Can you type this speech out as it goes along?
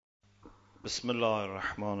بسم الله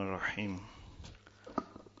الرحمن الرحيم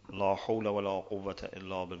لا حول ولا قوة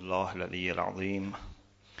إلا بالله العلي العظيم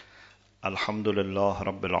الحمد لله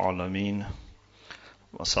رب العالمين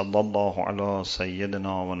وصلى الله على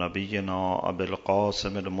سيدنا ونبينا أبي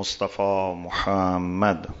القاسم المصطفى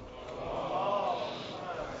محمد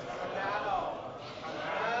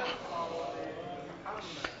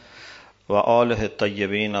وآله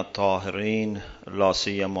الطيبين الطاهرين لا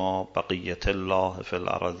سيما بقية الله في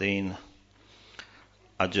الأرضين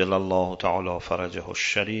عجل الله تعالى فرجه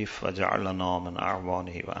الشريف وجعلنا من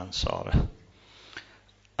أعوانه وأنصاره.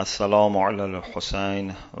 السلام على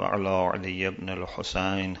الحسين وعلى علي بن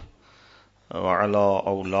الحسين وعلى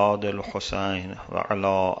أولاد الحسين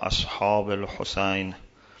وعلى أصحاب الحسين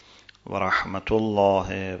ورحمة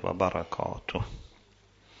الله وبركاته.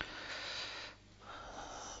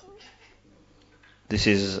 This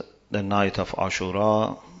is the night of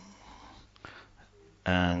Ashura,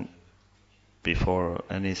 and before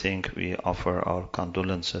anything we offer our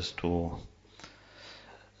condolences to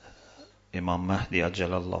Imam Mahdi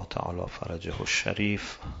Ajalallah Ta'ala Farajahu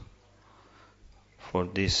Sharif for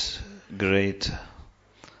this great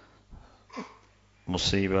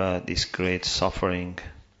musibah, this great suffering.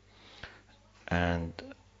 And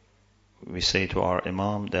we say to our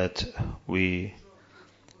Imam that we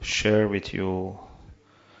share with you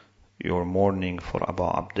your mourning for Abu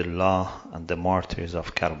Abdullah and the martyrs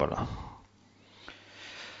of Karbala.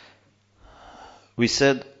 We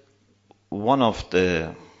said one of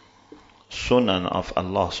the sunan of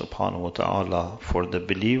Allah subhanahu wa ta'ala for the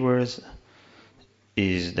believers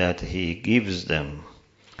is that He gives them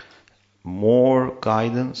more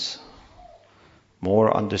guidance,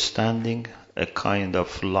 more understanding, a kind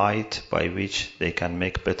of light by which they can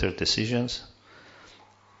make better decisions,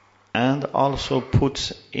 and also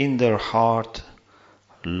puts in their heart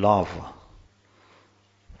love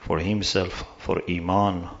for Himself, for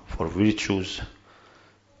Iman, for virtues,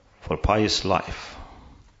 for pious life.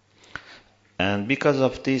 And because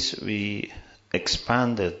of this, we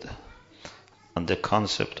expanded on the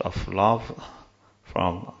concept of love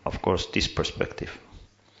from, of course, this perspective.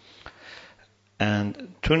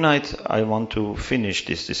 And tonight I want to finish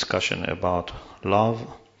this discussion about love,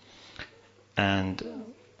 and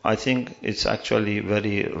I think it's actually a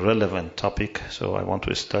very relevant topic, so I want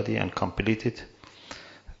to study and complete it,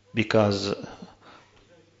 because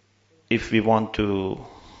if we want to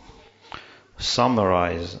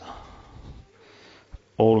summarize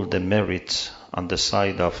all the merits on the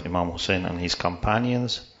side of Imam Hussein and his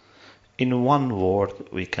companions, in one word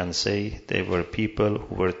we can say they were people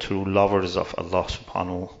who were true lovers of Allah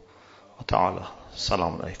subhanahu wa ta'ala.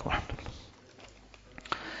 Assalamu alaikum.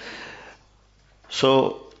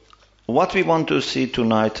 So what we want to see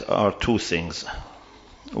tonight are two things.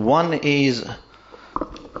 One is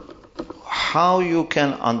how you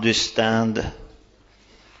can understand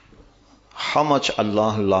how much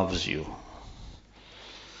Allah loves you,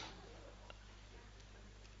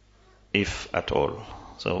 if at all.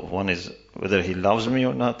 So one is whether He loves me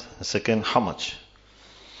or not. The second, how much.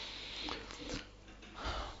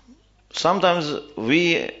 Sometimes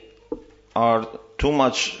we are too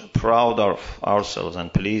much proud of ourselves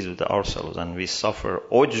and pleased with ourselves, and we suffer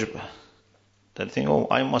ujb, that think, oh,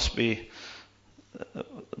 I must be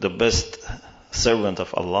the best servant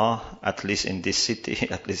of Allah, at least in this city,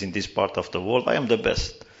 at least in this part of the world, I am the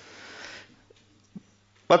best.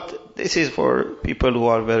 But this is for people who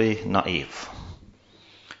are very naive.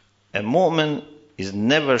 A mu'min is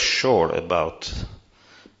never sure about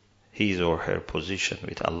his or her position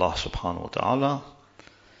with Allah subhanahu wa ta'ala.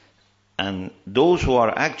 And those who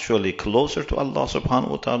are actually closer to Allah subhanahu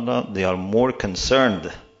wa ta'ala, they are more concerned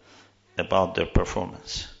about their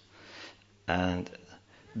performance. And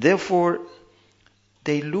therefore,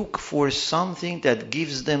 they look for something that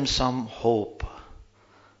gives them some hope,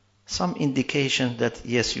 some indication that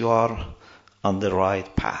yes, you are on the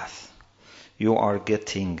right path. You are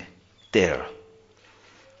getting there.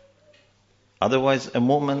 Otherwise, a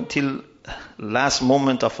moment till last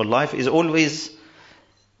moment of a life is always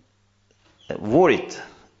worried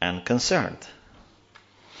and concerned.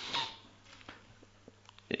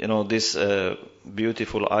 You know, this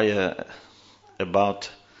beautiful ayah about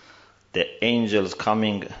the angels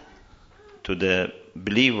coming to the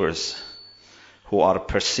believers who are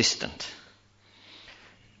persistent.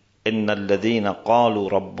 إِنَّ الَّذِينَ قَالُوا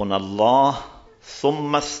رَبُّنَا اللَّهُ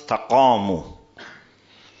ثُمَّ اسْتَقَامُوا.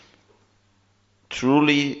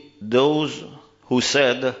 Truly those who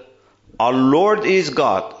said, our Lord is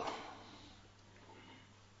God,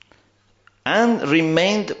 and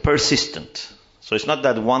remained persistent. So it's not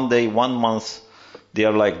that one day, 1 month, they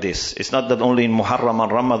are like this. It's not that only in Muharram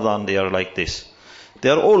and Ramadan they are like this. They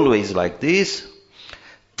are always like this.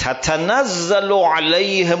 تَتَنَزَّلُ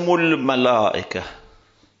عَلَيْهِمُ الْمَلَائِكَةِ.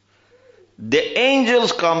 The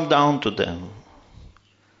angels come down to them.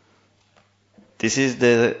 This is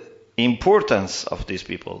the importance of these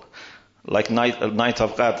people. Like night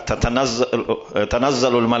of Qadr, تَتَنَزَّلُ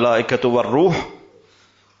الْمَلَائِكَةُ وَالْرُوحُ.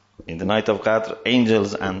 In the night of Qadr,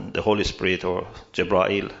 angels and the Holy Spirit or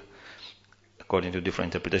Jibreel, according to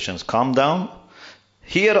different interpretations, come down.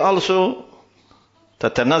 Here also,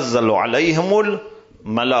 تَتَنَزَّلُ عَلَيْهِمُ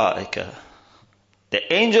الْمَلَائِكَةُ.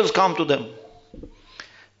 The angels come to them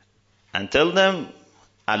and tell them,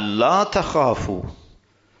 أَلَّا تَخَافُوا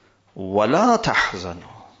وَلَا تَحْزَنُوا.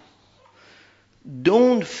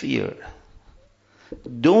 Don't fear.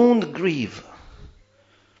 Don't grieve.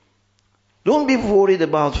 Don't be worried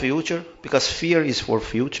about future, because fear is for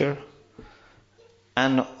future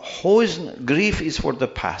and grief is for the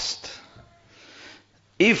past.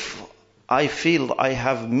 If I feel I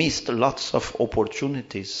have missed lots of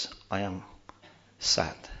opportunities, I am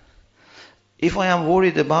sad. If I am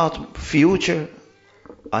worried about future,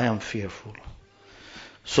 I am fearful.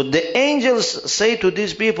 So the angels say to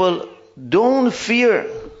these people, don't fear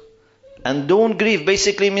and don't grieve.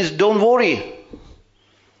 Basically means don't worry.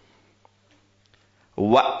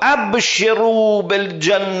 وَأَبْشِرُوا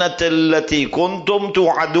بِالْجَنَّةِ الَّتِي كُنْتُمْ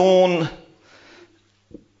تُوعَدُونَ.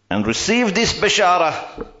 And receive this bashara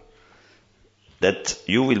that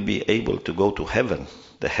you will be able to go to heaven,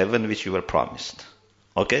 the heaven which you were promised.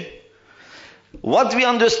 Okay? What we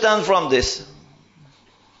understand from this?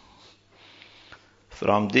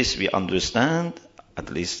 From this we understand, at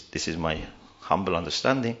least this is my humble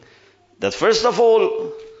understanding, that first of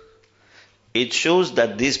all, it shows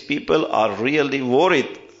that these people are really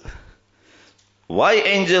worried. Why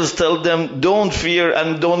angels tell them don't fear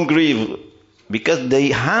and don't grieve? Because they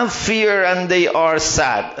have fear and they are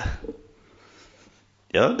sad.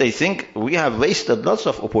 Yeah, they think we have wasted lots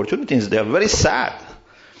of opportunities. They are very sad.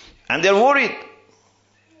 And they are worried.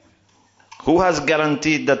 Who has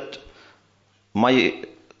guaranteed that my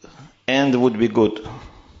end would be good?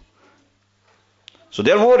 So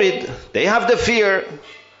they are worried. They have the fear.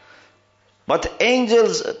 But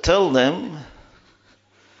angels tell them,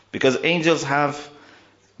 because angels have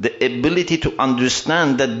the ability to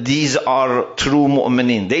understand that these are true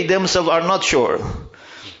mu'mineen. They themselves are not sure.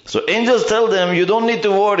 So angels tell them, you don't need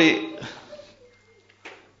to worry.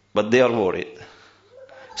 But they are worried.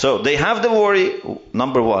 So they have the worry,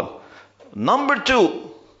 number one. Number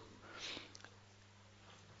two,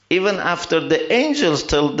 even after the angels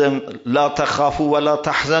tell them, لا تخافوا ولا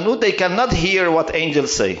تحزنوا, they cannot hear what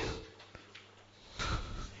angels say.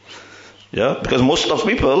 Yeah, because most of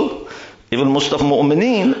people, even most of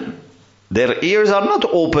mu'mineen, their ears are not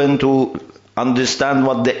open to understand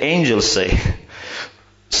what the angels say.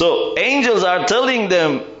 So angels are telling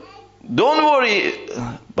them, don't worry,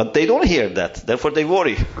 but they don't hear that, therefore they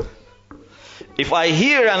worry. If I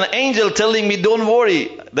hear an angel telling me don't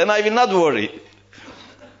worry, then I will not worry.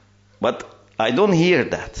 But I don't hear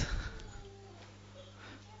that.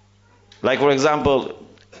 Like for example,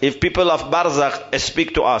 if people of Barzakh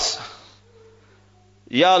speak to us,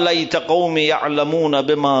 Ya layta qawmi ya'lamuna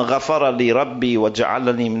bima ghafara li rabbi wa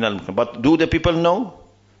ja'alani min al-mukrim. But do the people know?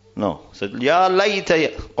 No. So, Ya layta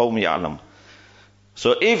qawmi ya'lam.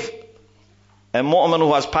 So if a mu'min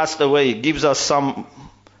who has passed away gives us some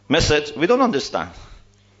message, we don't understand.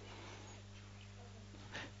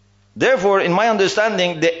 Therefore, in my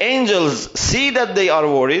understanding, the angels see that they are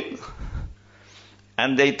worried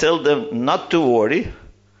and they tell them not to worry,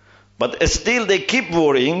 but still they keep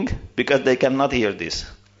worrying because they cannot hear this.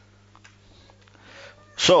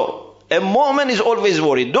 So, a mu'min is always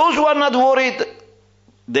worried. Those who are not worried,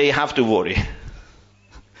 they have to worry.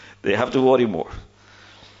 They have to worry more.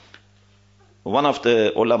 One of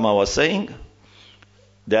the ulama was saying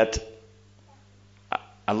that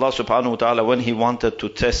Allah subhanahu wa ta'ala, when He wanted to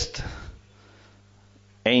test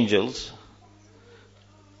angels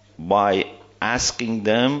by asking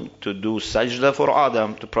them to do sajda for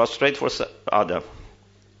Adam, to prostrate for Adam.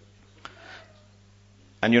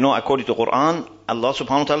 And you know, according to Quran, Allah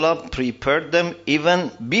subhanahu wa ta'ala prepared them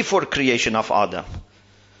even before creation of Adam.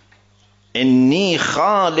 Inni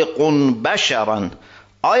khaliqun basharan.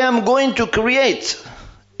 I am going to create.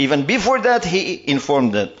 Even before that, He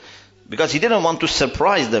informed them. Because He didn't want to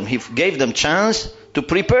surprise them. He gave them chance to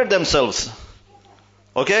prepare themselves.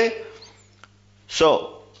 Okay?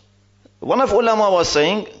 So, one of ulama was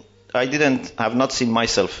saying, I have not seen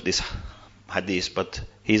myself this hadith, but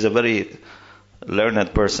he's a very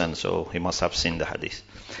learned person, so he must have seen the hadith.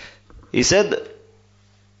 He said,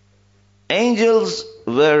 Angels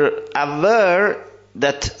were aware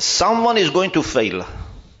that someone is going to fail.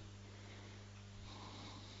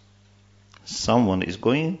 Someone is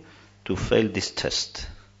going to fail this test.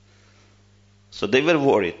 So they were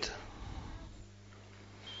worried.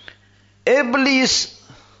 Iblis,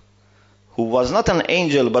 who was not an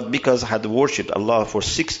angel, but because had worshipped Allah for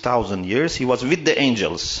 6,000 years, he was with the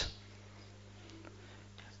angels.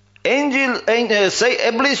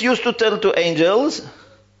 Iblis used to tell to angels,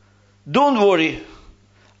 don't worry,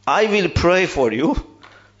 I will pray for you,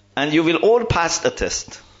 and you will all pass the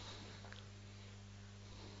test.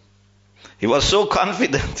 He was so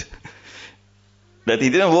confident that he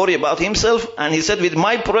didn't worry about himself, and he said, with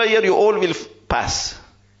my prayer you all will pass.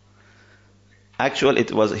 Actually,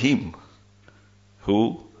 it was him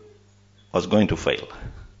who was going to fail.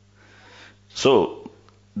 So,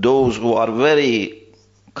 those who are very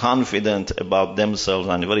confident about themselves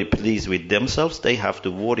and very pleased with themselves, they have to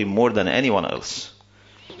worry more than anyone else.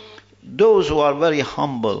 Those who are very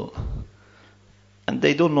humble and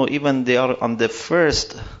they don't know even they are on the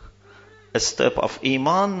first step of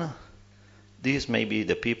Iman, these may be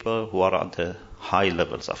the people who are at the high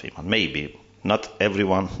levels of Iman. Maybe. Not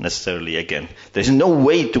everyone necessarily again. There is no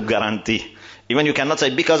way to guarantee. Even you cannot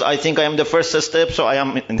say, because I think I am the first step, so I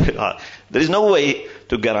am. There is no way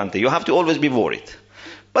to guarantee. You have to always be worried.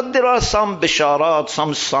 But there are some bisharat,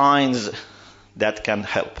 some signs that can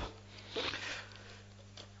help.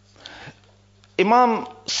 Imam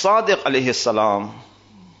Sadiq alayhi salam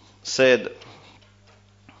said,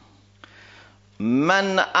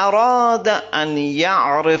 من أراد أن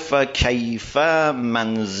يعرف كيف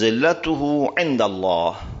منزلته عند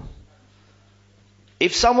الله.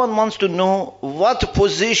 If someone wants to know what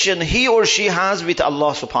position he or she has with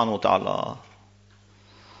Allah subhanahu wa ta'ala,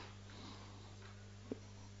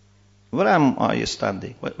 where am I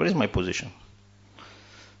standing? Where is my position?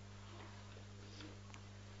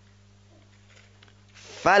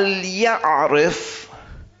 فَلْيَعْرِفْ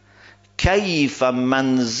كَيْفَ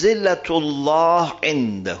مَنْزِلَةُ اللَّهِ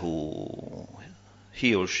عِنْدَهُ.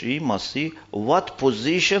 He or she must see what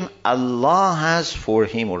position Allah has for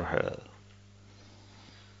him or her.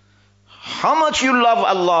 How much you love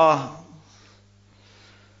Allah,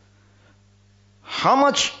 how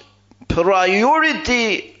much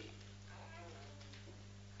priority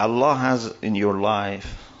Allah has in your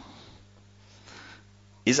life.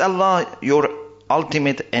 Is Allah your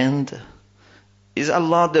ultimate end? Is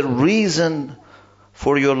Allah the reason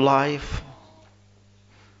for your life?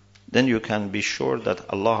 Then you can be sure that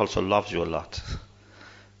Allah also loves you a lot.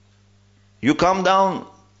 You come down,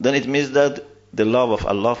 then it means that the love of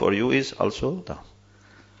Allah for you is also down.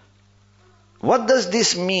 What does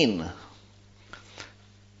this mean?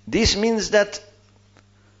 This means that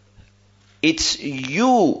it's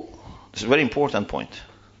you. It's a very important point.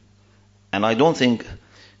 And I don't think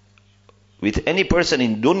with any person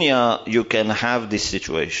in dunya you can have this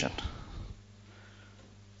situation.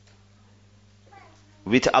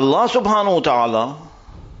 With Allah subhanahu wa ta'ala,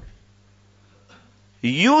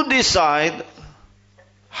 you decide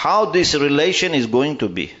how this relation is going to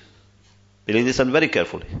be. Please listen very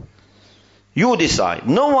carefully. You decide.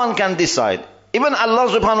 No one can decide. Even Allah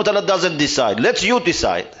subhanahu wa ta'ala doesn't decide. Let you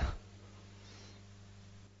decide.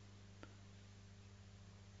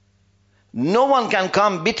 No one can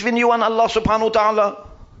come between you and Allah subhanahu wa ta'ala.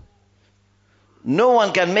 No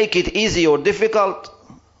one can make it easy or difficult.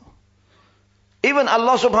 Even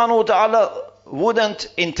Allah subhanahu wa ta'ala wouldn't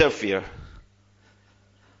interfere.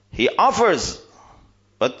 He offers,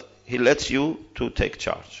 but He lets you to take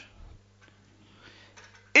charge.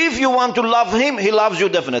 If you want to love Him, He loves you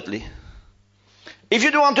definitely. If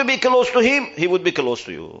you don't want to be close to Him, He would be close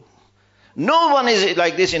to you. No one is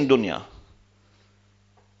like this in dunya.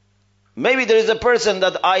 Maybe there is a person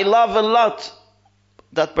that I love a lot.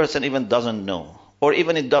 That person even doesn't know. Or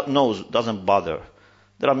even it knows, doesn't bother.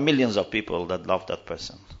 There are millions of people that love that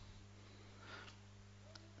person.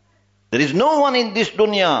 There is no one in this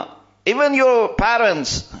dunya, even your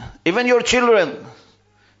parents, even your children,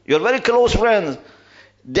 your very close friends,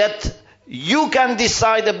 that you can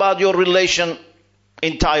decide about your relation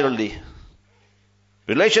entirely.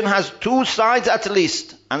 Relation has two sides at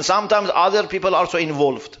least, and sometimes other people are also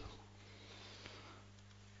involved.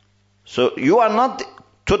 So you are not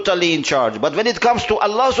totally in charge. But when it comes to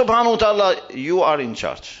Allah subhanahu wa ta'ala, you are in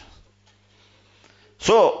charge.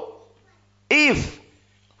 So, if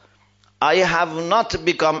I have not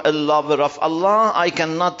become a lover of Allah, I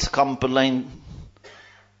cannot complain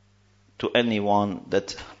to anyone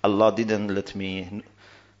that Allah didn't let me,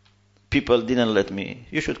 people didn't let me.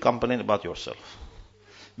 You should complain about yourself.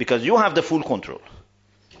 Because you have the full control.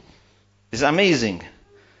 It's amazing.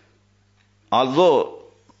 although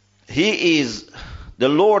He is the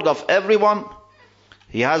Lord of everyone,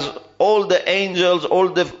 He has all the angels, all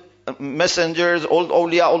the messengers, all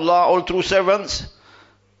awliyaullah, all true servants,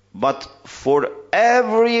 but for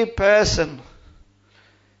every person,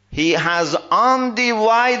 He has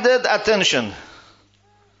undivided attention.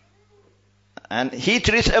 And He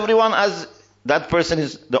treats everyone as that person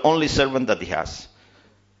is the only servant that He has.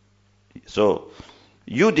 So,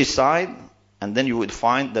 you decide, and then you will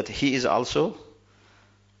find that He is also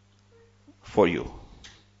for you.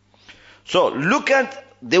 So, look at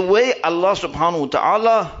the way Allah subhanahu wa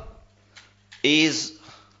ta'ala is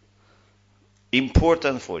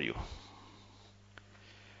important for you.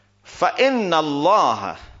 فَإِنَّ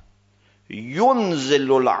اللَّهَ يُنزِلُ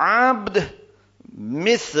الْعَبْدِ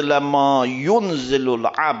مِثْلَ مَا يُنزِلُ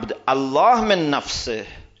الْعَبْدِ Allah min nafsih.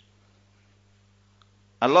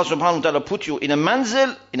 Allah subhanahu wa ta'ala put you in a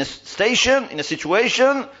manzil, in a station, in a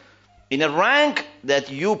situation, in a rank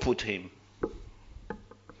that you put Him.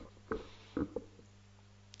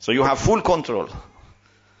 So you have full control.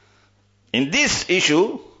 In this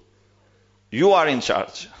issue, you are in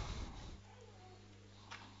charge.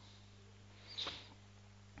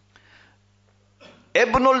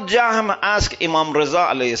 Ibn al-Jahm asked Imam Raza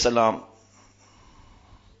alayhi salam,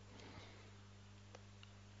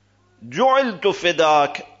 جُعِلْتُ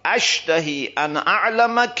فِدَاكَ أَشْتَهِي أَنْ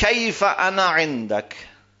أَعْلَمَ كَيْفَ أَنَا عِنْدَكَ.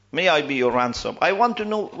 May I be your ransom? I want to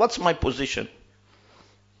know what's my position.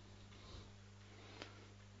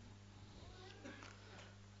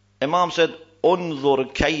 Imam said,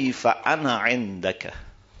 انظر كيف أنا عندك.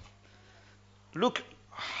 Look,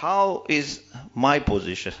 how is my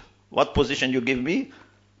position? What position you give me?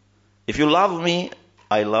 If you love me,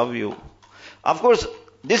 I love you. Of course,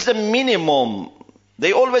 this is the minimum.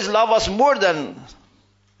 They always love us more than,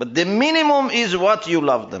 but the minimum is what you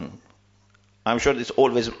love them. I'm sure it's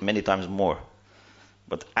always many times more.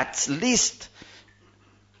 But at least,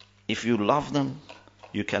 if you love them,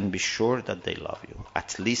 you can be sure that they love you.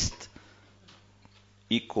 At least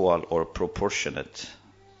equal or proportionate.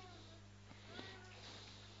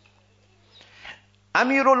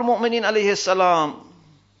 Amirul Mu'minin alayhi salam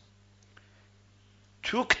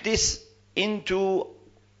took this into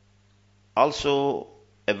also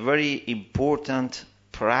a very important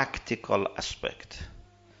practical aspect.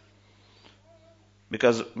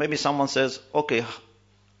 Because maybe someone says, okay,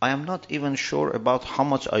 I am not even sure about how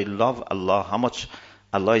much I love Allah, how much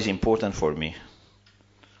Allah is important for me.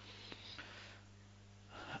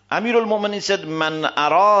 Amirul Mu'minin said, Man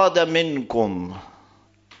arada minkum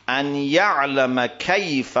an ya'lama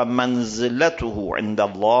kayfa manzilatuhu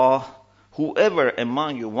inda Allah. Whoever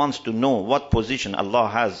among you wants to know what position Allah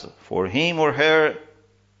has for him or her,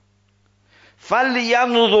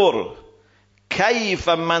 فَلْيَنْظُرْ كَيْفَ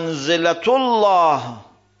مَنْزِلَةُ اللَّهِ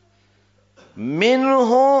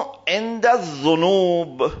مِنْهُ عِنْدَ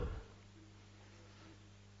الذُّنُوبِ.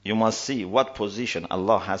 You must see what position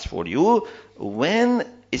Allah has for you when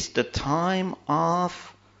it's the time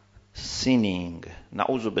of sinning.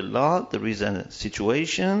 Na'udhu billah, there is a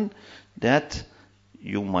situation that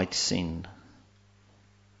you might sin.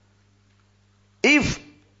 If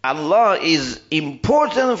Allah is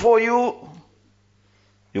important for you,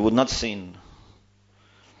 you would not sin.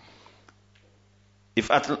 If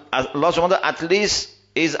Allah subhanahu wa ta'ala at least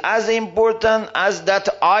is as important as that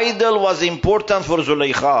idol was important for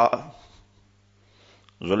Zulaykha.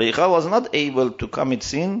 Zulaykha was not able to commit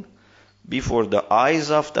sin before the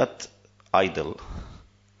eyes of that idol.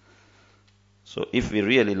 So if we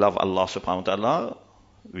really love Allah subhanahu wa ta'ala,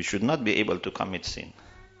 we should not be able to commit sin.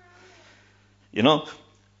 You know,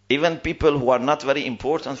 even people who are not very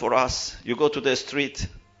important for us, you go to the street,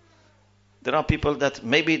 there are people that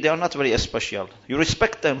maybe they are not very special. You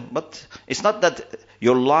respect them, but it's not that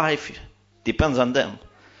your life depends on them.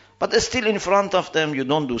 But still in front of them, you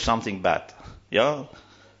don't do something bad. Yeah?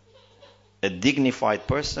 A dignified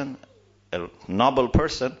person, a noble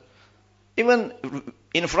person, even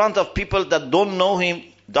in front of people that don't know him,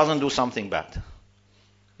 doesn't do something bad.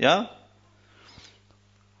 Yeah?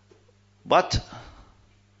 But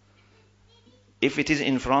if it is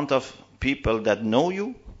in front of people that know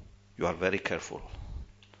you, you are very careful,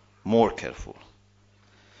 more careful.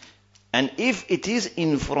 And if it is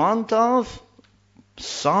in front of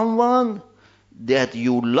someone that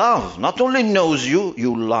you love, not only knows you,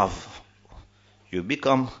 you love, you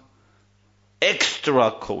become extra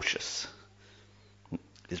cautious.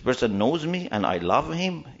 This person knows me and I love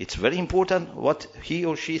him. It's very important what he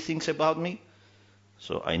or she thinks about me.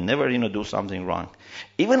 So I never, do something wrong.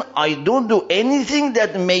 Even I don't do anything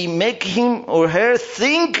that may make him or her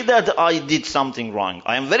think that I did something wrong.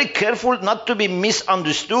 I am very careful not to be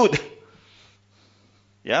misunderstood.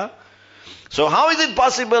 Yeah? So how is it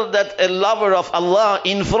possible that a lover of Allah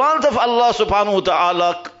in front of Allah subhanahu wa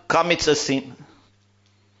ta'ala commits a sin?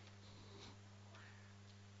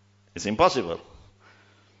 It's impossible.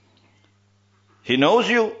 He knows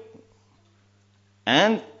you,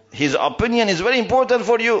 and his opinion is very important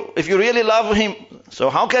for you if you really love him. So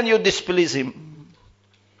how can you displease him?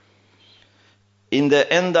 In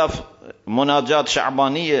the end of Munajat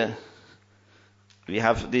Sha'baniyah, we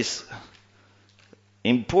have this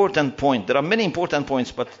important point. There are many important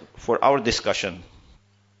points, but for our discussion.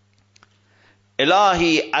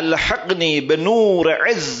 Ilahi alhaqni binur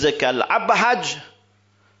izzika al-abhaj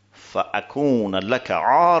fa'akuna laka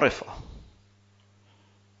 'arifa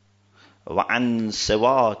wa an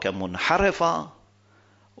siwaka munharifa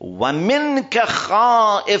wa minka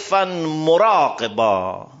khaifan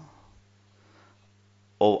muraqiba.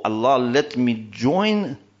 Oh Allah, let me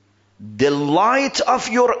join the light of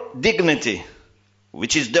your dignity,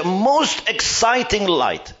 which is the most exciting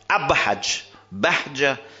light. Abhaj.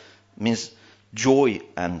 Bahja means joy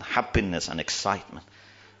and happiness and excitement.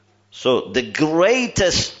 So the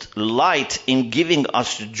greatest light in giving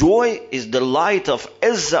us joy is the light of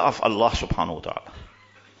Izzah of Allah subhanahu wa ta'ala.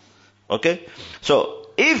 Okay? So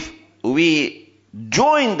if we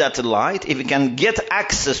join that light, if we can get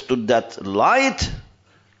access to that light,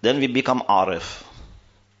 then we become Arif.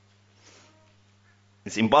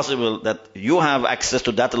 It's impossible that you have access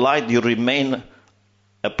to that light, you remain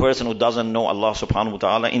a person who doesn't know Allah subhanahu wa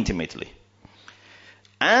ta'ala intimately.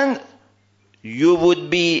 And you would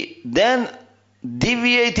be then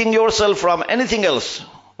deviating yourself from anything else.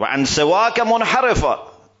 وَعَنْ سَوَاكَ مُنْحَرِفًا.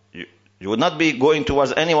 You would not be going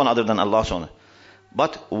towards anyone other than Allah subhanahu wa ta'ala.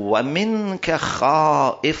 But وَمِنْكَ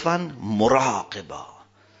خَائِفًا مُرَاقِبًا.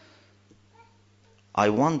 I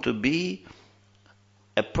want to be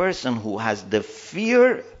a person who has the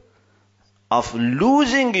fear of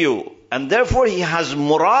losing you, and therefore he has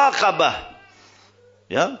muraqabah.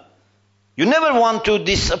 Yeah? You never want to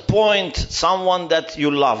disappoint someone that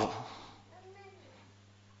you love.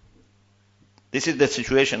 This is the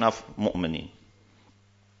situation of mu'minin.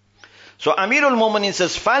 So Amirul Mu'minin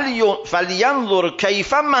says, فَلْيَنْظُرْ كَيْفَ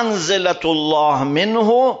مَنْزِلَةُ اللَّهِ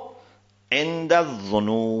مِنْهُ عِنْدَ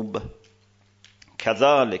الذُّنُوبِ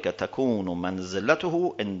كَذَلِكَ تَكُونُ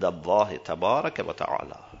مَنْزِلَتُهُ عِنْدَ اللَّهِ تَبَارَكَ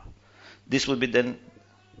وَتَعَالَى. This will be then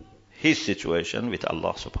his situation with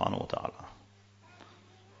Allah subhanahu wa ta'ala.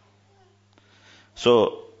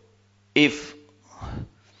 So if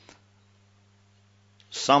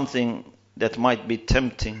something that might be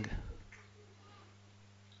tempting,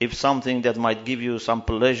 if something that might give you some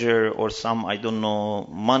pleasure or some,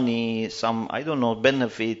 money, some,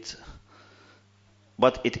 benefit,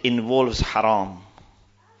 but it involves haram,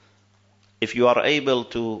 if you are able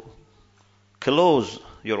to close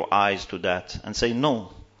your eyes to that and say,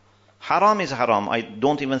 no, haram is haram, I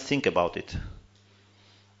don't even think about it,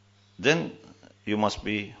 then you must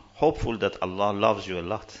be hopeful that Allah loves you a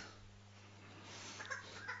lot.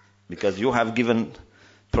 Because you have given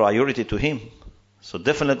priority to Him. So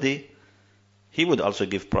definitely, He would also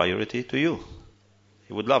give priority to you.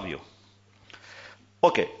 He would love you.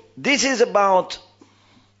 Okay, this is about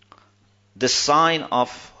the sign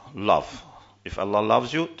of love. If Allah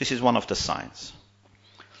loves you, this is one of the signs.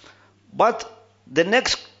 But the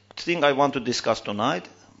next thing I want to discuss tonight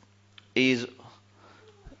is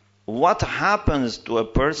what happens to a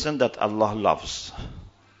person that Allah loves.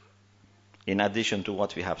 In addition to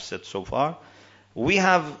what we have said so far, we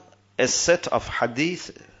have a set of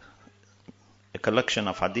hadith, a collection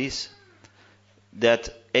of hadith that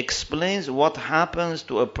explains what happens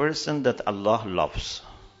to a person that Allah loves.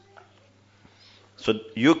 So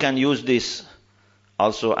you can use this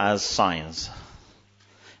also as signs.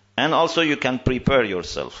 And also you can prepare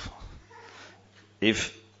yourself.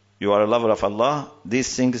 If you are a lover of Allah,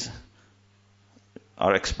 these things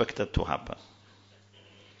are expected to happen.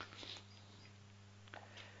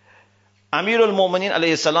 Amirul Mu'minin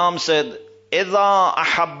alayhi salam said, إِذَا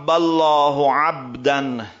أَحَبَّ اللَّهُ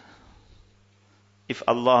عَبْدًا. If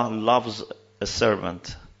Allah loves a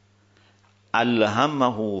servant,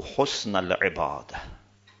 أَلْهَمَهُ حُسْنَ الْعِبَادَةِ.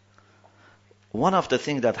 One of the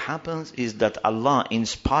things that happens is that Allah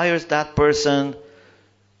inspires that person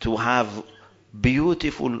to have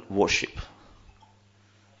beautiful worship.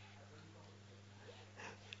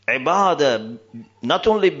 Ibadah not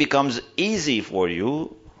only becomes easy for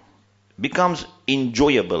you, becomes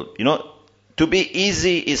enjoyable. To be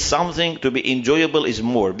easy is something, to be enjoyable is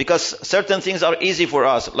more. Because certain things are easy for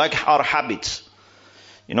us, like our habits.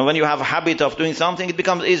 When you have a habit of doing something, it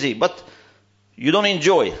becomes easy, but you don't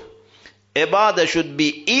enjoy. Ibadah should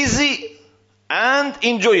be easy and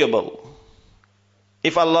enjoyable.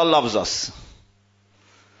 if Allah loves us.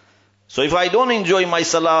 So if I don't enjoy my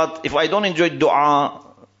salat, if I don't enjoy dua,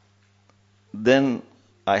 then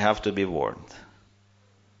I have to be warned.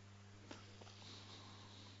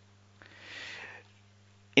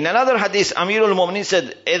 In another hadith, Amirul Mu'minin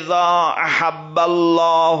said, إِذَا أَحَبَّ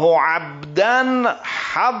اللَّهُ عَبْدًا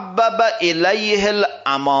حَبَّبَ إِلَيْهِ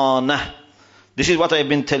الْأَمَانَةِ. This is what I've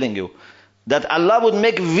been telling you. That Allah would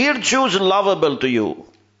make virtues lovable to you.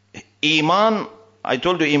 Iman, I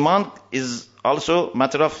told you, Iman is also a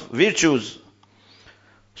matter of virtues.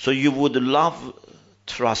 So you would love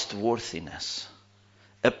trustworthiness.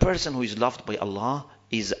 A person who is loved by Allah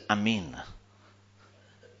is Amin.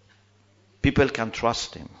 People can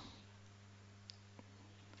trust him.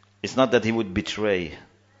 It's not that he would betray.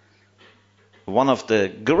 One of the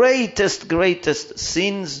greatest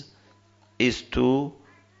sins is to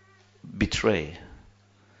betray.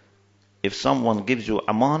 If someone gives you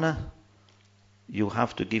amana, you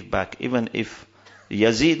have to give back. Even if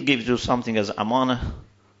Yazid gives you something as amana,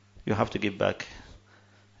 you have to give back.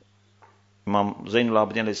 Imam Zainul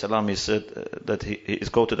Abidin alayhi salam, he said that he is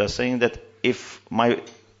quoted as saying that if my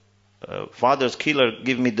father's killer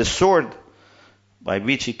give me the sword by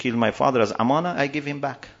which he killed my father as amana, I give him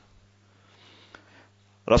back.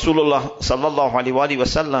 Rasulullah sallallahu alaihi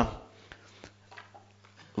wasallam,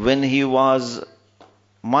 when he was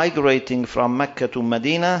migrating from Mecca to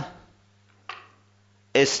Medina,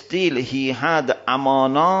 still he had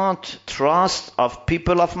amanat, trust of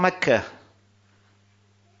people of Mecca.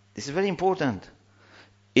 This is very important.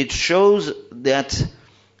 It shows that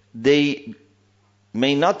they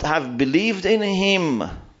may not have believed in him,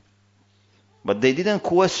 but they didn't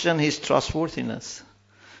question his trustworthiness.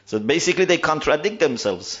 So basically they contradict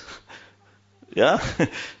themselves. Yeah?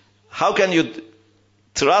 How can you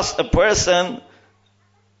trust a person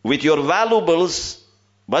with your valuables,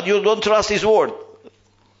 but you don't trust his word?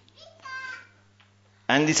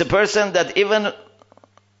 And it's a person that even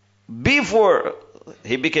before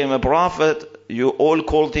he became a prophet, you all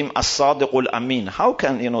called him As-Sadiqul Amin. How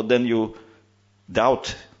can, then you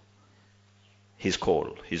doubt his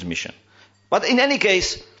call, his mission? But in any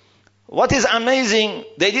case, what is amazing,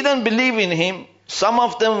 they didn't believe in him. Some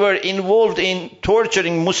of them were involved in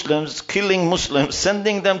torturing Muslims, killing Muslims,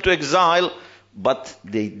 sending them to exile, but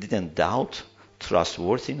they didn't doubt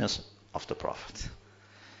trustworthiness of the Prophet.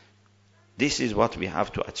 This is what we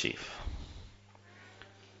have to achieve.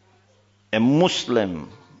 A Muslim,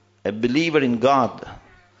 a believer in God,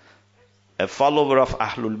 a follower of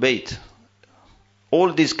Ahlul Bayt,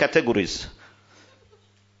 all these categories,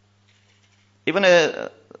 even a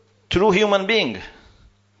true human being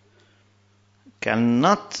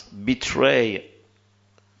cannot betray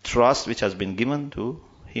trust which has been given to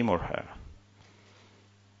him or her.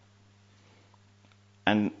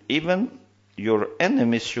 And even your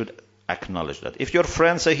enemies should acknowledge that. If your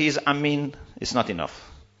friends say he is Amin, it's not enough.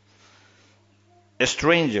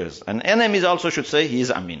 Strangers and enemies also should say he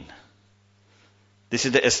is Amin. This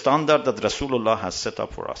is the standard that Rasulullah has set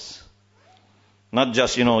up for us. Not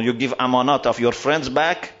just, you give amanat of your friends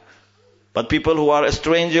back, but people who are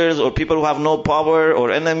strangers or people who have no power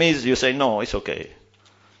or enemies, you say, no, it's okay.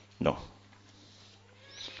 No.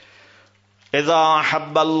 إِذَا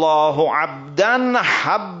حَبَّ اللَّهُ عَبْدًا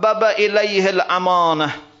حَبَّبَ إِلَيْهِ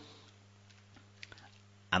الْأَمَانَةِ.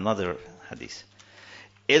 Another hadith.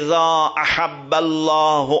 إِذَا أَحَبَّ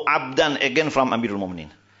اللَّهُ عَبْدًا, again from Amirul Mu'minin.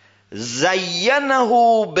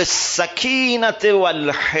 زَيَّنَهُ بِالسَّكِينَةِ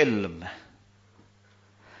وَالْحِلْمِ.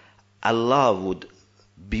 Allah would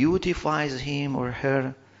beautify him or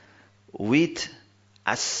her with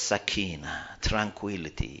as-sakina,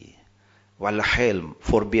 tranquility, wal-hilm,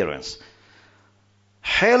 forbearance.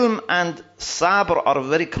 Hilm and sabr are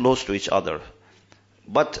very close to each other.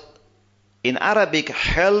 But in Arabic,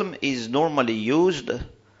 hilm is normally used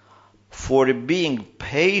for being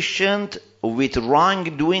patient with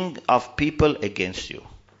wrongdoing of people against you.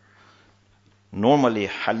 Normally,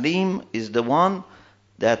 halim is the one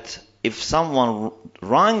that if someone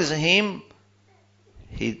wrongs him,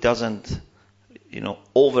 he doesn't,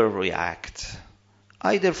 overreact.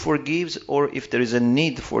 Either forgives, or if there is a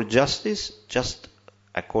need for justice, just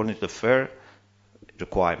according to the fair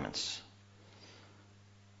requirements.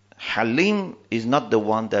 Halim is not the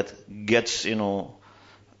one that gets,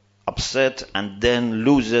 upset and then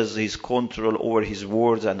loses his control over his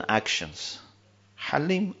words and actions.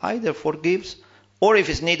 Halim either forgives, or if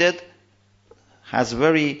it's needed, has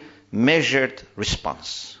very measured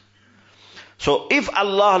response. So if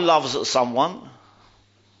Allah loves someone,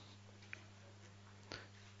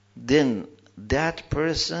 then that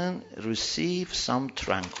person receives some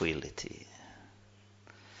tranquility.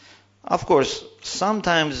 Of course,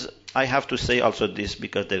 sometimes I have to say also this,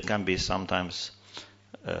 because there can be sometimes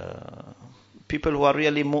people who are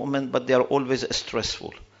really mu'min, but they are always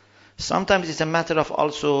stressful. Sometimes it's a matter of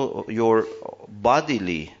also your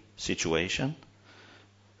bodily situation.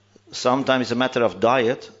 Sometimes it's a matter of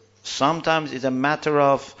diet. Sometimes it's a matter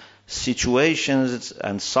of situations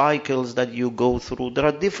and cycles that you go through. There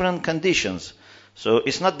are different conditions. So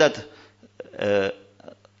it's not that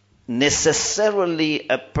necessarily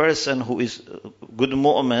a person who is good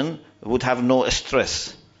mu'min would have no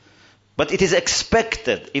stress. But it is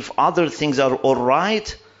expected, if other things are all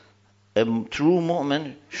right, a true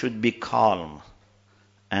mu'min should be calm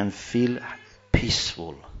and feel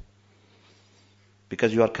peaceful,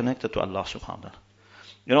 because you are connected to Allah subhanahu wa ta'ala.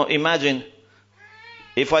 You know, imagine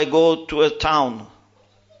if I go to a town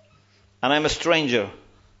and I'm a stranger,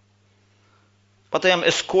 but I am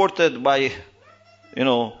escorted by,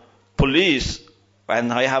 police,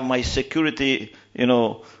 and I have my security,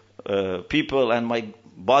 people and my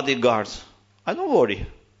bodyguards. I don't worry.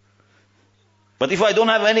 But if I don't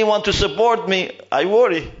have anyone to support me, I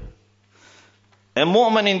worry. A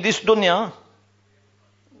mu'min in this dunya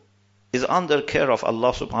is under care of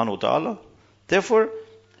Allah subhanahu wa ta'ala, therefore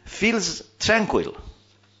feels tranquil.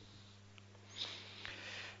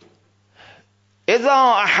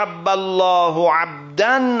 إذا أحب الله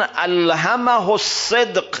عبدا ألهمه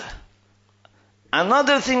الصدق.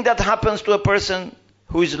 Another thing that happens to a person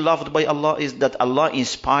who is loved by Allah is that Allah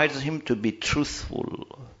inspires him to be truthful.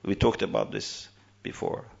 We talked about this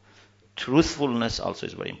before. Truthfulness also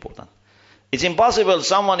is very important. It's impossible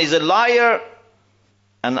someone is a liar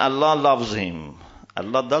and Allah loves him.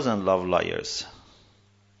 Allah doesn't love liars.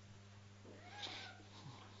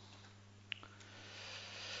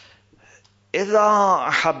 إذا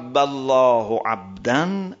أحب الله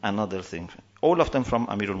عبدا. Another thing. All of them from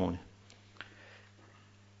Amirul Mu'minin.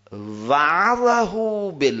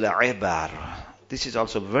 وعظه بالعبر. This is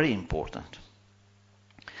also very important.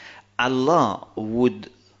 Allah would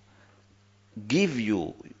give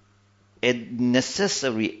you a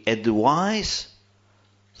necessary advice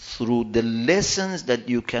through the lessons that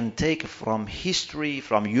you can take from history,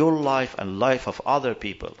 from your life and life of other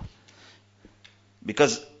people.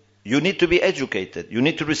 Because you need to be educated. You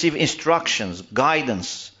need to receive instructions,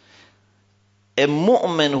 guidance. A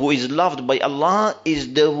mu'min who is loved by Allah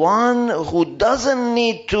is the one who doesn't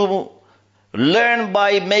need to learn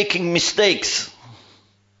by making mistakes.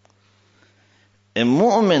 A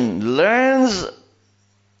mu'min learns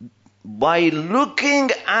by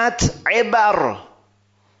looking at ibar,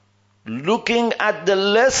 looking at the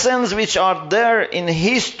lessons which are there in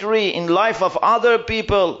history, in life of other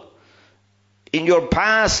people, in your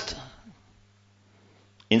past,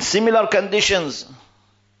 in similar conditions.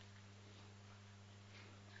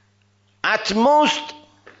 At most,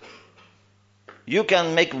 you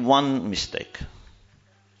can make one mistake.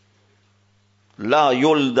 لا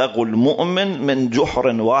يلدغ المؤمن من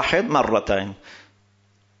جحر واحد مرتين.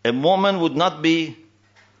 A woman would not be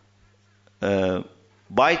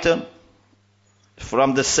bitten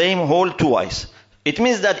from the same hole twice. It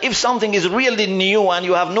means that if something is really new and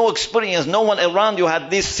you have no experience, no one around you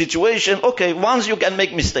had this situation, okay, once you can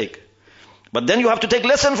make mistake. But then you have to take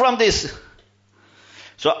lesson from this.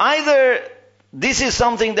 So either this is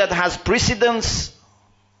something that has precedence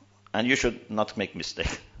and you should not make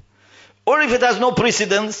mistake. Or if it has no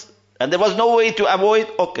precedence and there was no way to avoid,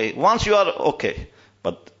 okay, once you are okay.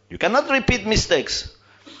 But you cannot repeat mistakes.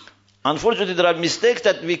 Unfortunately, there are mistakes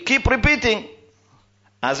that we keep repeating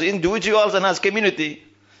as individuals and as community.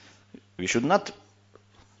 We should not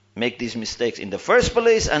make these mistakes in the first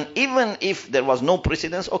place, and even if there was no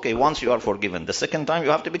precedence, okay, once you are forgiven. The second time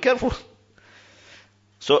you have to be careful.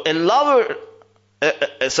 So a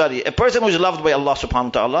person who is loved by Allah subhanahu wa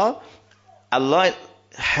ta'ala, Allah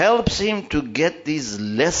helps him to get these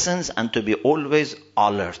lessons and to be always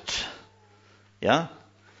alert. Yeah?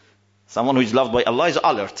 Someone who is loved by Allah is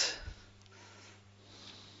alert.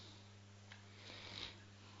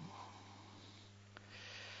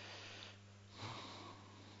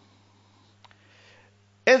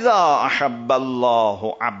 إذا أحب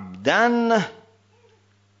الله عبدا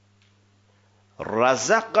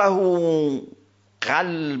رزقه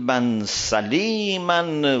قلبا سليما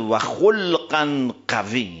وخلقا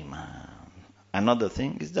قويما. Another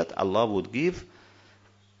thing is that Allah would give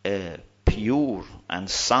a pure and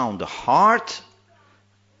sound heart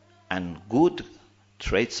and good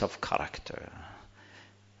traits of character.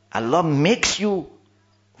 Allah makes you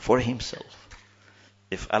for Himself.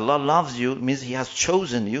 If Allah loves you, it means He has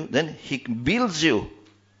chosen you, then He builds you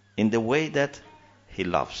in the way that He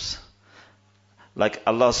loves. Like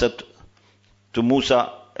Allah said to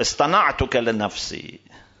Musa, اصطنعتك لنفسي.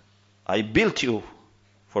 I built you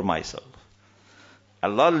for myself.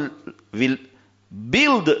 Allah will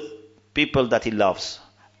build people that He loves.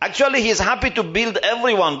 Actually, He is happy to build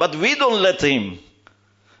everyone, but we don't let Him.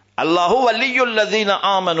 Allahu waliyyul ladhina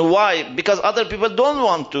amanu. Why? Because other people don't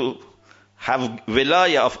want to have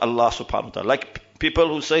wilaya of Allah subhanahu wa ta'ala. Like people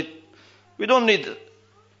who say, we don't need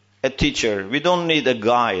a teacher, we don't need a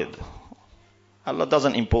guide. Allah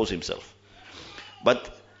doesn't impose Himself.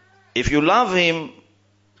 But if you love Him,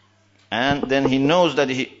 and then He knows that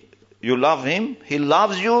you love Him, He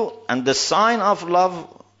loves you, and the sign of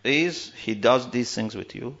love is He does these things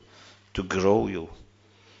with you to grow you,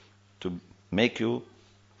 to make you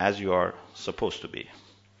as you are supposed to be.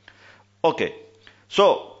 Okay,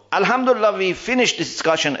 so Alhamdulillah, we finished this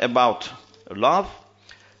discussion about love.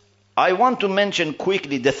 I want to mention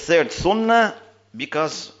quickly the third sunnah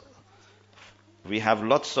because we have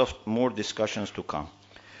lots of more discussions to come.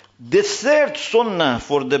 The third sunnah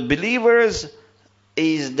for the believers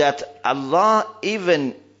is that Allah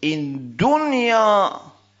even in dunya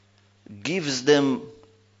gives them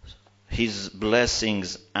His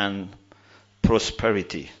blessings and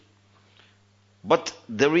prosperity. But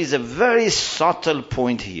there is a very subtle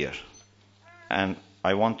point here, and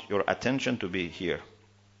I want your attention to be here.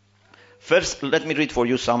 First, let me read for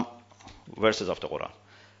you some verses of the Quran.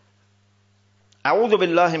 أعوذ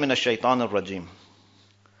بالله من الشيطان الرجيم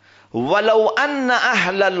ولو أن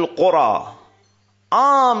أهل القرى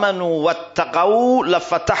آمنوا واتقوا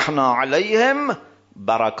لفتحنا عليهم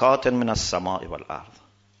بركات من السماء والأرض.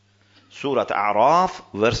 Surah A'raf,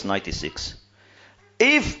 verse 96.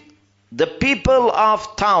 If the people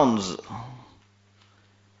of towns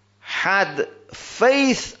had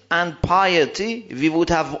faith and piety, we would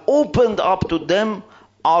have opened up to them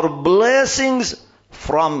our blessings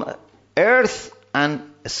from earth and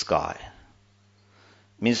sky.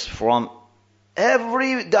 Means from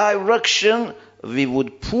every direction we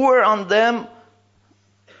would pour on them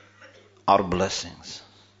our blessings.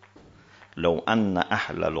 لو أن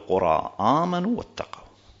أهل القرى آمنوا واتقوا.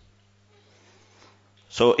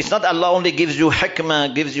 So it's not Allah only gives you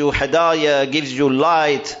hikmah, gives you hidayah, gives you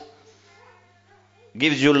light,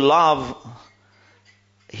 gives you love.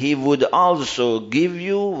 He would also give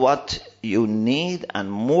you what you need,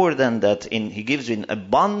 and more than that, He gives you in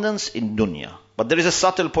abundance in dunya. But there is a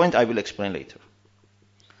subtle point I will explain later.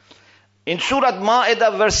 In Surah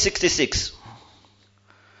Ma'idah, verse 66.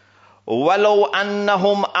 وَلَوْ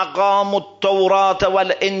أَنَّهُمْ أَقَامُوا التَّوْرَاةَ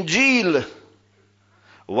وَالْإِنْجِيلَ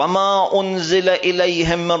وَمَا أُنزِلَ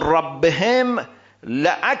إِلَيْهِمْ مِنْ رَبِّهِمْ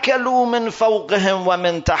لَأَكَلُوا مِنْ فَوْقِهِمْ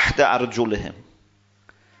وَمِنْ تَحْتِ أَرْجُلِهِمْ.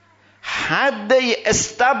 Had they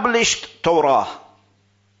established Torah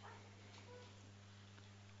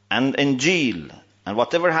and Injil and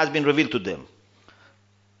whatever has been revealed to them.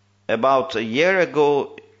 About a year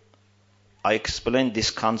ago, I explained this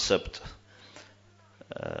concept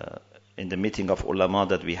in the meeting of ulama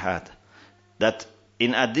that we had, that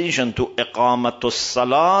in addition to iqamatul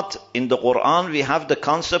salat in the Quran, we have the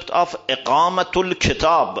concept of iqamatul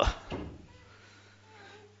kitab.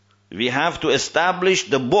 We have to establish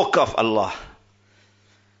the book of Allah.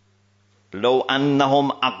 لو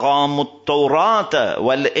أنهم أقاموا التوراة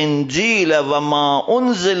والإنجيل وما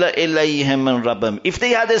أنزل إليهم من ربهم. If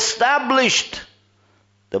they had established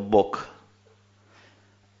the book.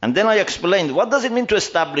 And then I explained, what does it mean to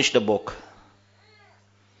establish the book?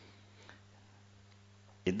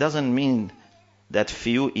 It doesn't mean that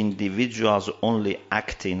few individuals only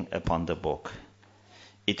acting upon the book.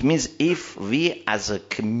 It means if we as a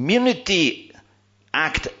community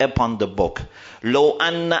act upon the book. لو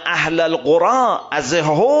أن أهل القرى as a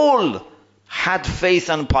whole had faith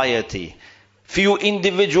and piety. Few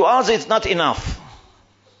individuals, it's not enough.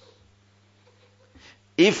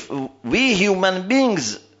 If we human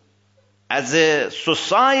beings as a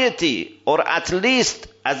society, or at least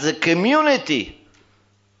as a community,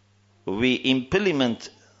 we implement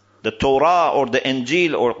the Torah or the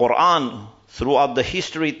Injil or Quran throughout the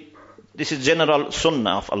history, this is general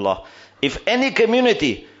sunnah of Allah. If any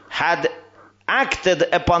community had acted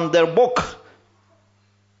upon their book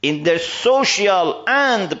in their social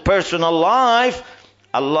and personal life,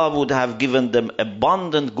 Allah would have given them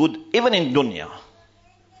abundant good, even in dunya.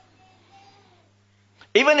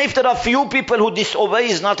 Even if there are few people who disobey,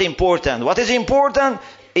 is not important. What is important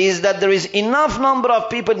is that there is enough number of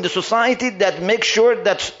people in the society that make sure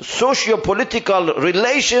that socio-political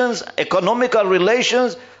relations, economical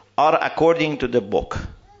relations are according to the book.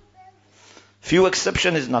 Few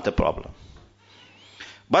exception is not a problem.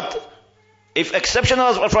 But if exception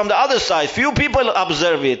is from the other side, few people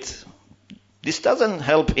observe it, This doesn't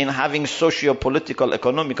help in having socio-political,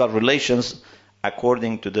 economical relations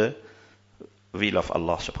according to the will of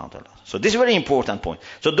Allah subhanahu wa ta'ala. So this is a very important point.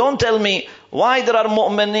 So don't tell me why there are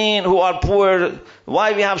mu'mineen who are poor,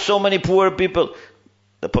 why we have so many poor people.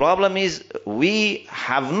 The problem is we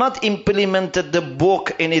have not implemented the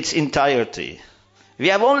book in its entirety. We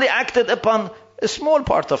have only acted upon a small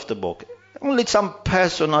part of the book. Only some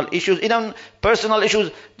personal issues, even personal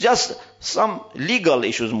issues, just some legal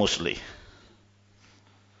issues mostly.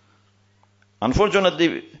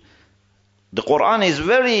 Unfortunately, the Quran is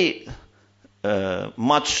very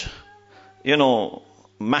much,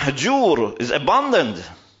 mahjur, is abundant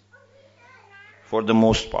for the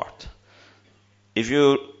most part. If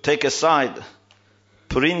you take aside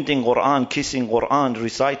printing Quran, kissing Quran,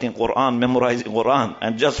 reciting Quran, memorizing Quran,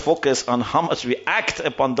 and just focus on how much we act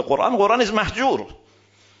upon the Quran, Quran is mahjur.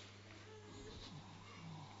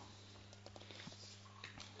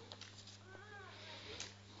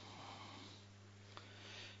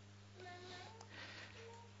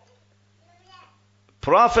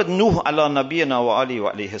 Prophet Nuh ala nabiyina wa alihi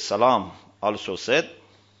wa alayhi salam also said,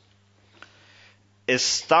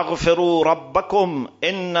 استغفروا ربكم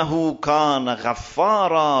إنه كان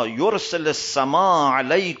غفارا يرسل السماء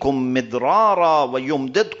عليكم مدرارا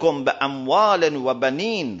ويمددكم بأموال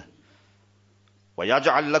وبنين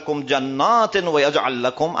ويجعل لكم جنات ويجعل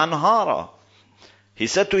لكم أنهارا. He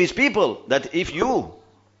said to his people that if you,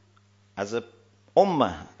 as a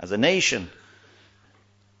ummah, as a nation,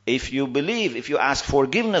 if you believe, if you ask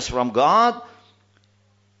forgiveness from God,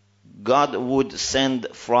 God would send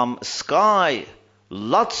from sky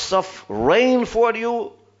lots of rain for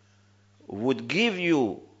you, would give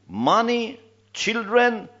you money,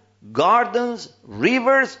 children, gardens,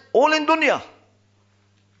 rivers, all in dunya,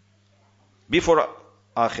 before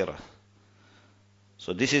akhirah.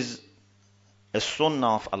 So this is a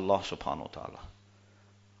sunnah of Allah subhanahu wa ta'ala.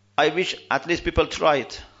 I wish at least people try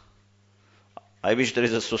it. I wish there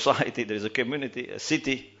is a society, there is a community, a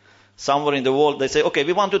city, somewhere in the world, they say, okay,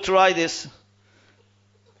 we want to try this.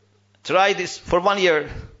 Try this for 1 year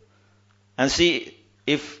and see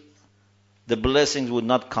if the blessings would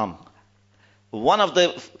not come. One of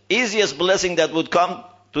the easiest blessings that would come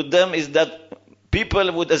to them is that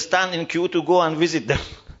people would stand in queue to go and visit them.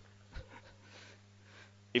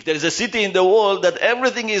 If there is a city in the world that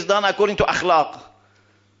everything is done according to akhlaq,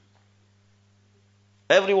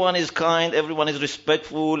 everyone is kind, everyone is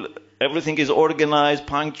respectful, everything is organized,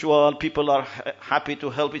 punctual, people are happy to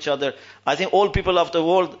help each other, I think all people of the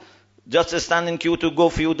world just stand in queue to go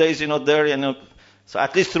few days, there, so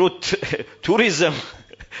at least through tourism,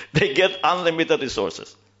 they get unlimited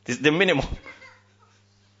resources. This is the minimum.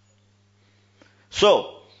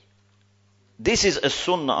 So, this is a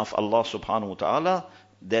sunnah of Allah subhanahu wa ta'ala,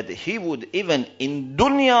 that He would, even in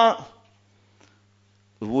dunya,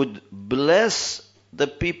 would bless the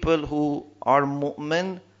people who are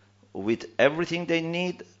mu'min with everything they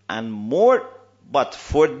need and more. But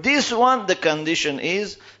for this one, the condition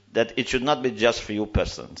is that it should not be just few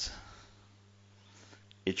persons.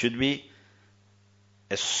 It should be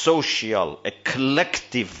a social, a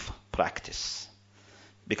collective practice.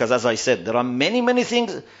 Because as I said, there are many, many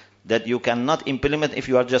things that you cannot implement if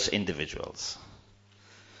you are just individuals.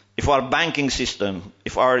 If our banking system,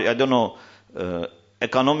 if our,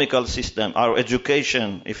 economical system, our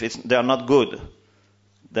education, if they are not good,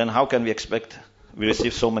 then how can we expect we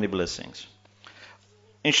receive so many blessings?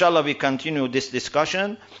 Inshallah, we continue this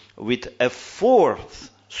discussion with a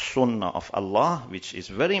fourth sunnah of Allah, which is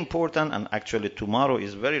very important, and actually tomorrow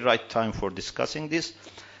is very right time for discussing this,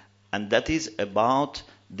 and that is about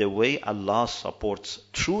the way Allah supports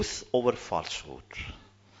truth over falsehood.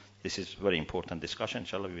 This is very important discussion.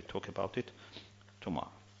 Inshallah, we will talk about it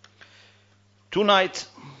tomorrow. Tonight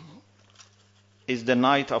is the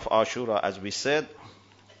night of Ashura, as we said,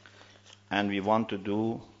 and we want to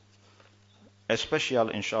do a special,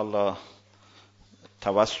 inshallah,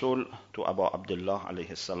 tawassul to Abu Abdullah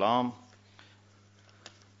alayhi salam.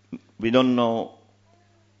 We don't know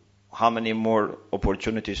how many more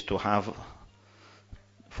opportunities to have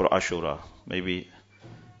for Ashura. Maybe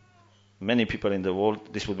many people in the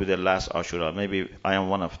world, this will be their last Ashura. Maybe I am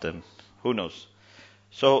one of them. Who knows?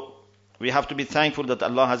 So we have to be thankful that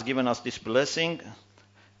Allah has given us this blessing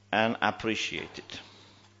and appreciate it.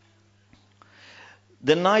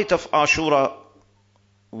 The night of Ashura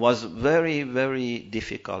was very, very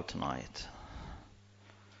difficult night.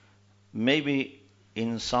 Maybe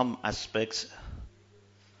in some aspects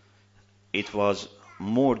it was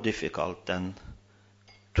more difficult than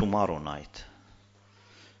tomorrow night,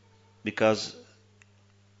 because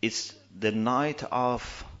it's the night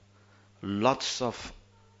of lots of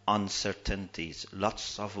uncertainties,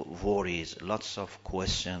 lots of worries, lots of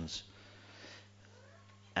questions.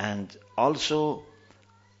 And also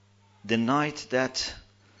the night that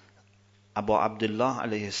Abu Abdullah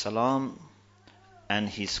alayhi salam and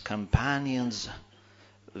his companions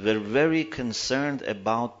were very concerned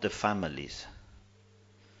about the families.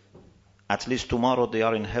 At least tomorrow they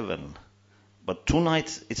are in heaven. But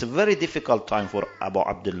tonight it's a very difficult time for Abu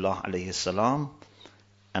Abdullah alayhi salam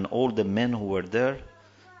and all the men who were there,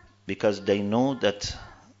 because they know that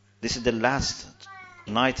this is the last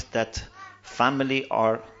night that family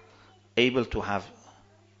are able to have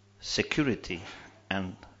security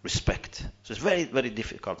and respect. So it's very, very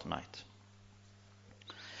difficult night.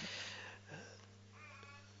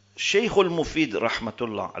 Shaykh al-Mufid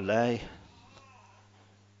rahmatullah alayh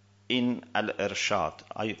in Al-Irshad,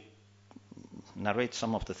 I narrate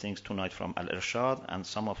some of the things tonight from Al-Irshad and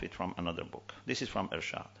some of it from another book. This is from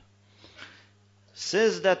Irshad.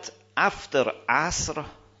 Says that after Asr,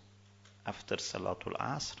 after Salatul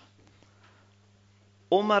Asr,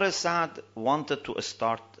 Umar Sa'd wanted to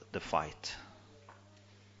start the fight.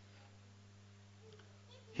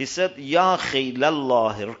 He said, Ya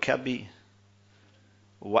khaylallah irkabi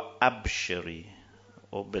wa abshiri,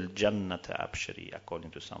 or bil jannata abshiri,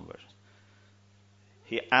 according to some verse.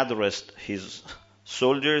 He addressed his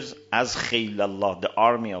soldiers as khaylallah, the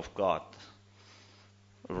army of God.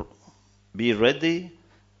 Be ready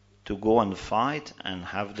to go and fight and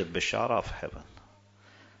have the bishara of heaven.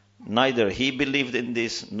 Neither he believed in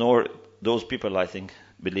this, nor those people, I think,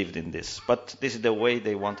 believed in this. But this is the way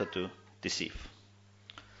they wanted to deceive.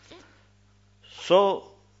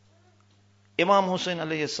 So, Imam Hussein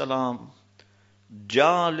alayhi salam,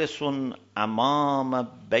 jalisun amama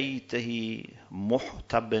baytihi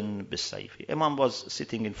muhtabin bisayfi. Imam was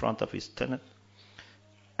sitting in front of his tenant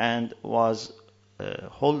and was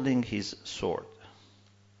holding his sword.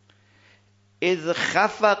 إذ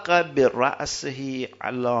خفق برأسه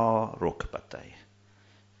على ركبتيه.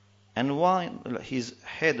 And while his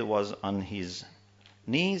head was on his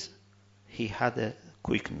knees, he had a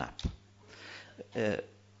quick nap.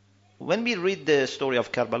 When we read the story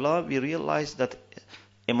of Karbala, we realize that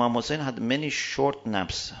Imam Hussein had many short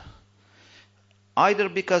naps. Either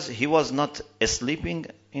because he was not sleeping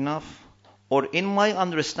enough, or in my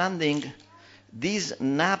understanding, these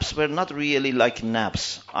naps were not really like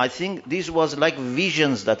naps. I think this was like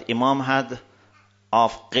visions that Imam had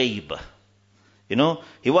of Ghaib. You know,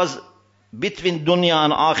 he was between dunya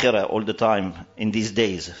and akhirah all the time in these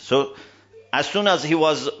days. So as soon as he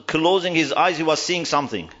was closing his eyes, he was seeing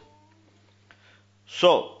something.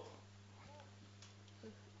 So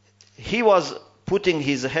he was putting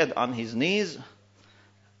his head on his knees,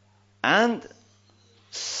 and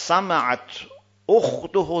sama'at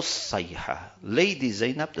ukhtuhu sayha. Lady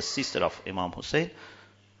Zainab, the sister of Imam Hussein,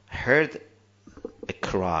 heard a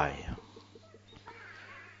cry.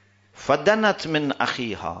 فدنت من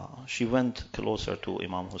أخيها. She went closer to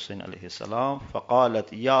Imam Hussein alayhi salam.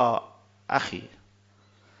 فقالت يا أخي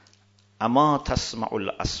أما تسمع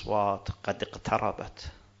الأصوات قد اقتربت.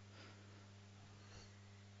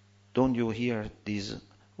 Don't you hear these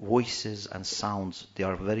voices and sounds? They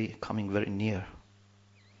are coming very near.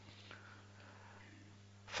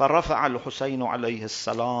 فرفع الحسين عليه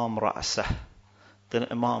السلام رأسه. Then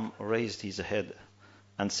Imam raised his head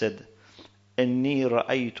and said, إني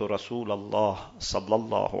رأيت رسول الله صلى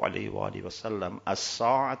الله عليه وآله وسلم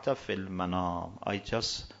الساعة في المنام. I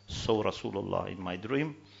just saw Rasulullah in my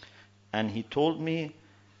dream, and he told me,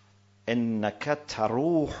 إنك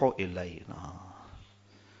تروح إلينا.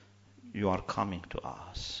 You are coming to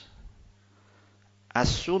us.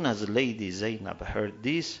 As soon as Lady Zainab heard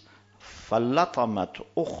this, فلطمت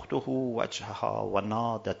أخته وجهها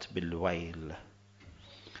ونادت بالويل.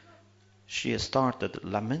 She started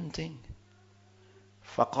lamenting.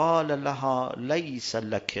 فقال لها ليس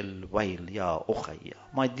لك الويل يا أخي.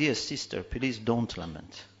 My dear sister, please don't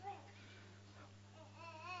lament.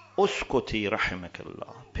 اسكتي رحمك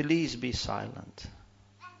الله. Please be silent.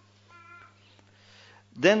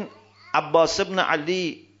 Then Abbas ibn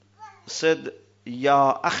Ali said,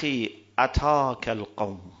 يا أخي أتاك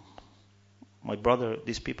القوم. My brother,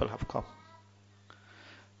 these people have come.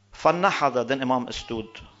 فنهض. Then Imam stood.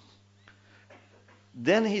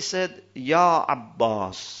 Then he said, Ya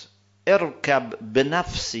Abbas, irkab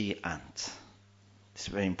binafsi ant. It's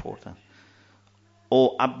very important.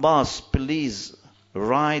 Oh Abbas, please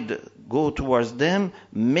ride, go towards them.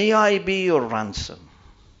 May I be your ransom?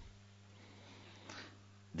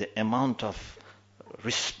 The amount of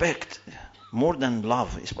respect, more than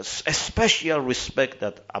love, it was a special respect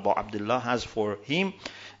that Abu Abdullah has for him.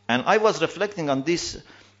 And I was reflecting on this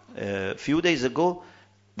a few days ago.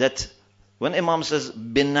 that when Imam says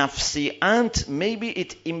binafsi ant, maybe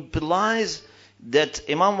it implies that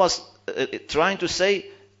Imam was trying to say,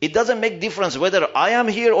 it doesn't make difference whether I am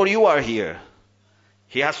here or you are here.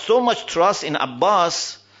 He has so much trust in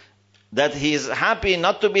Abbas that he is happy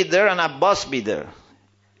not to be there and Abbas be there.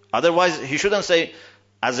 Otherwise, he shouldn't say,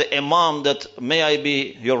 as an Imam, that may I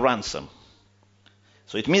be your ransom.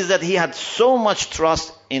 So it means that he had so much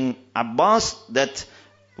trust in Abbas that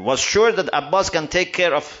was sure that Abbas can take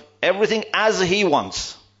care of everything as he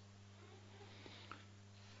wants.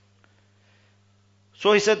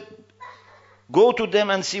 So he said, go to them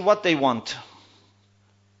and see what they want.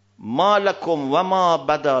 Ma lakum wa ma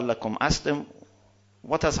bada lakum. Ask them,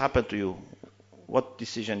 what has happened to you? What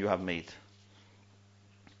decision you have made?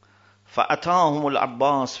 فَأَتَاهُمُ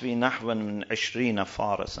الْعَبَّاسِ فِي نَحْوٍ مِنْ عِشْرِينَ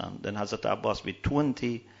فَارَسًا. Then Hazrat Abbas with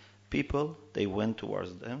 20 people, they went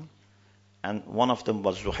towards them. And one of them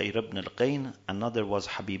was Zuhair ibn al-Qayn, another was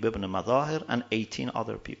Habib ibn Madahir, and 18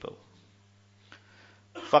 other people.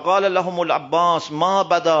 فَقَالَ لَهُمُ الْعَبَّاسِ مَا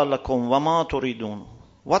بَدَى لَكُمْ وَمَا تُرِيدُونَ.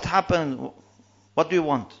 What happened? What do you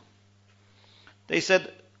want? They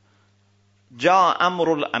said, جَاءَ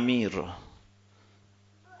أَمْرُ الْأَمِيرِ.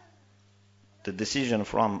 The decision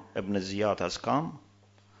from Ibn Ziyad has come,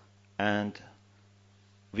 and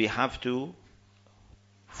we have to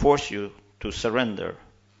force you to surrender.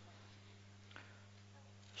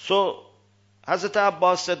 So Hazrat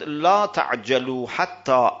Abbas said, لا تعجلوا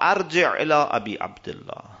حتى أرجع إلى أبي عبد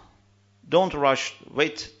الله. Don't rush,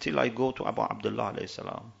 wait till I go to Abu Abdullah alayhi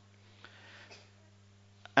salam.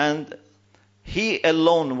 And he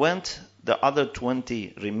alone went, the other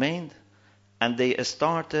 20 remained, and they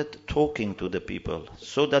started talking to the people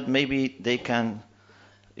so that maybe they can,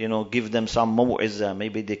 give them some mu'izah,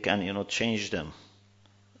 maybe they can, change them.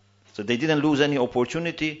 So they didn't lose any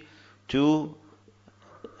opportunity to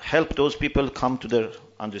help those people come to their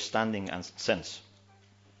understanding and sense.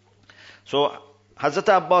 So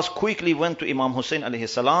Hazrat Abbas quickly went to Imam Hussein alayhi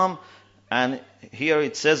salam, and here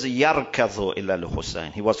it says yarkadhu ila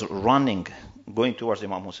al-Hussein. He was running, going towards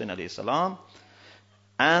Imam Hussein alayhi salam,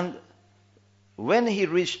 and when he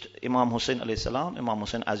reached Imam Hussein alayhi salam, Imam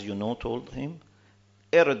Hussein, as you know, told him,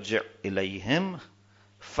 irji' ilayhim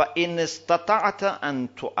فَإِنِ اسْتَطَعْتَ أَن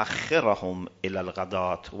تُؤَخِّرَهُمْ إِلَى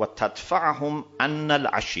الْغَدَاةِ وَتَدْفَعَهُمْ أَنَّ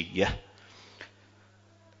الْعَشِيَّةِ.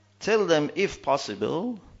 Tell them, if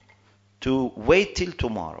possible, to wait till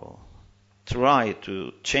tomorrow. Try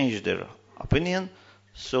to change their opinion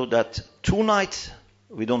so that tonight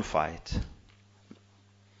we don't fight.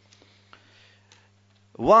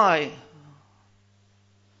 Why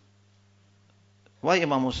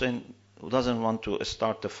Imam Hussein doesn't want to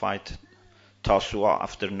start the fight Tasu'a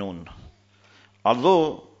afternoon?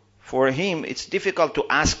 Although for him it's difficult to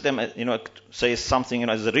ask them, say something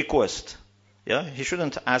as a request. Yeah, he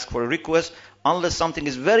shouldn't ask for a request unless something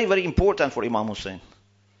is very, very important for Imam Hussein.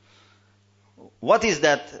 What is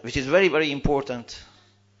that which is very, very important?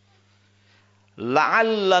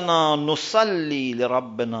 لَعَلَّنَا نُصَلِّي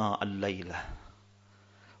لِرَبِّنَا اللَّيْلَ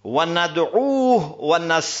وَنَدْعُوهُ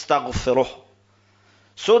وَنَسْتَغْفِرُهُ.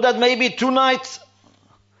 So that maybe tonight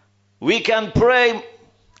we can pray,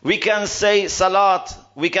 we can say salat,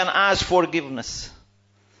 we can ask forgiveness.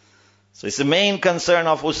 So it's the main concern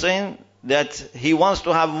of Hussein, that he wants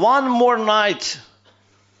to have one more night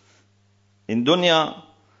in dunya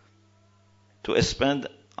to spend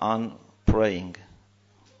on praying.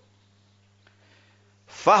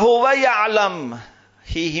 فَهُوَ يَعْلَمْ.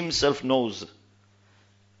 He himself knows.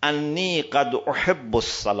 أَنِّي قَدْ أُحِبُّ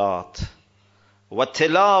الصَّلَاةِ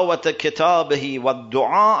وَتِلَاوَةَ كِتَابِهِ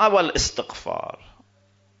وَالدُّعَاءَ وَالْإِسْتِغْفَارِ.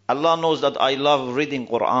 Allah knows that I love reading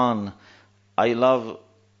Quran, I love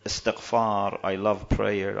istighfar, I love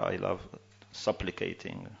prayer, I love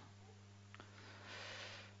supplicating.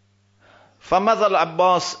 فَمَضَى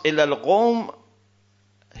الْعَبَّاسِ إِلَى الْقَوْمِ.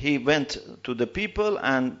 He went to the people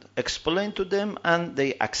and explained to them, and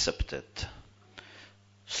they accepted.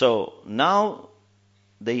 So now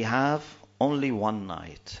they have only one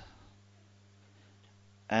night.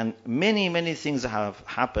 And many, many things have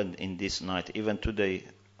happened in this night. Even today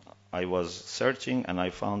I was searching and I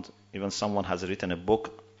found even someone has written a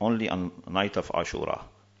book only on night of Ashura.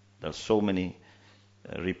 There's so many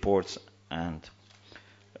reports and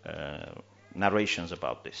narrations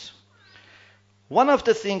about this. One of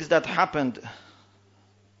the things that happened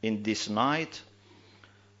in this night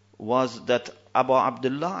was that Abu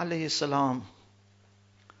Abdullah alayhi salam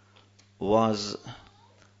was,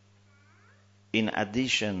 in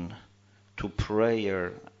addition to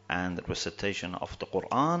prayer and recitation of the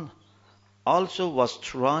Quran, also was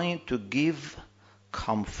trying to give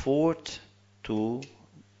comfort to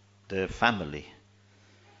the family.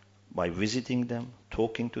 by visiting them,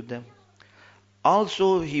 talking to them.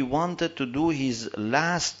 Also, he wanted to do his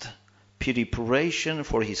last preparation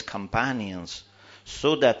for his companions,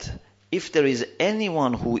 so that if there is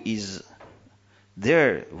anyone who is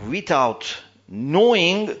there without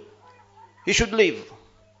knowing, he should leave.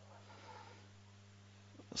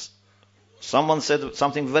 Someone said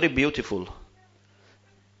something very beautiful.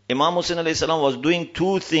 Imam Hussein alayhi salam was doing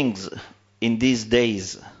two things in these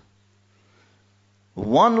days.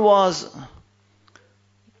 One was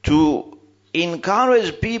to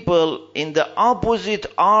encourage people in the opposite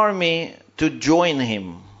army to join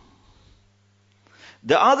him.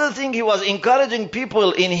 The other thing, he was encouraging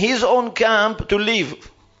people in his own camp to leave.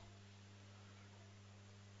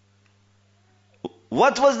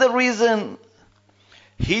 What was the reason?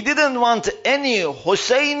 He didn't want any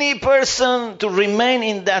Husseini person to remain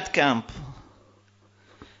in that camp.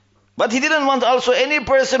 But he didn't want also any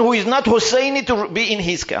person who is not Husseini to be in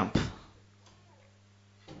his camp.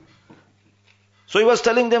 So he was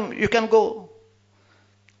telling them, you can go.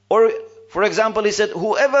 Or, for example, he said,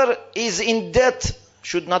 whoever is in debt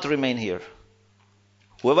should not remain here.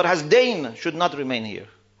 Whoever has dain should not remain here.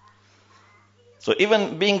 So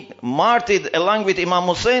even being martyred along with Imam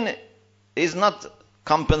Hussein is not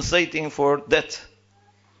compensating for debt.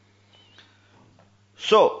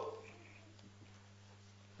 So,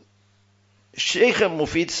 Sheikh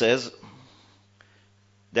Mufid says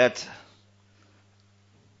that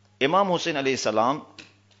Imam Hussein alayhi salam,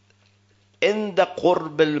 in the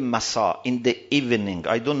Qurb al-Masa, in the evening,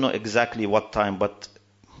 I don't know exactly what time, but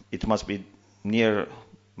it must be near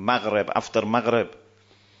Maghrib, after Maghrib,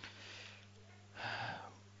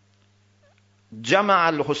 جمع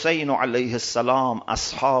الحسين عليه السلام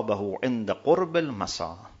أصحابه عند قرب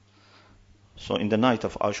المساء. So in the night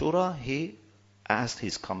of Ashura, he asked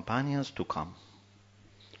his companions to come.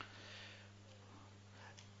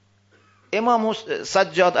 Imam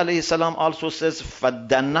Sajjad alayhi salam also says,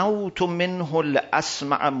 فَدَنَوْتُ مِنْهُ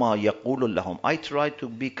لَأَسْمَعَ مَا يَقُولُ لَهُمْ. I try to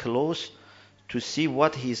be close to see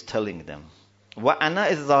what he is telling them. وَأَنَا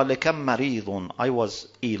إِذْ ذَلِكَ مَرِيضٌ. I was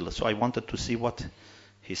ill, so I wanted to see what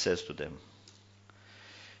he says to them.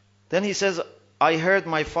 Then he says, I heard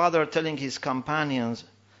my father telling his companions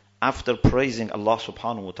after praising Allah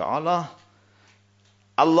subhanahu wa ta'ala,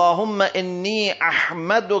 Allahumma inni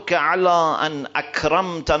ahmaduka ala an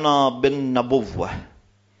akramtana bin nabuwwah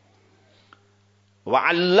wa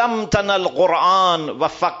allamtana al-Quran wa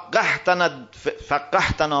faqahtana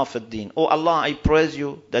fi din. Oh Allah, I praise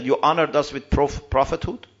you that you honored us with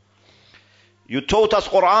prophethood. You taught us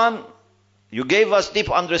Quran. You gave us deep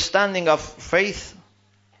understanding of faith.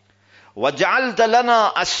 وَجَعَلْتَ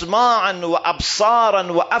لَنَا أَسْمَاعًا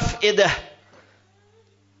وَأَبْصَارًا وَأَفْئِدَةً.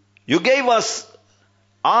 You gave us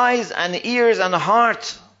eyes and ears and a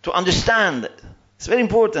heart to understand. It's very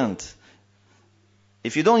important.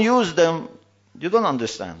 If you don't use them, you don't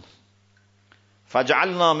understand.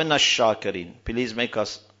 فَجَعَلْنَا مِنَ الشَّاكِرِينَ. Please make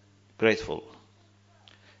us grateful.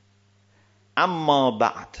 أَمَّا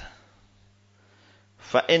بَعْدْ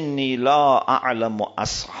فَإِنِّي لَا أَعْلَمُ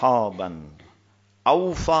أَصْحَابًا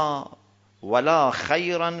أَوْفَى وَلَا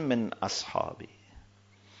خَيْرًا مِنْ أَصْحَابِي.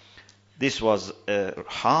 This was a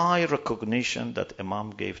high recognition that Imam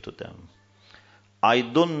gave to them. I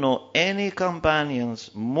don't know any companions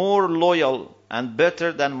more loyal and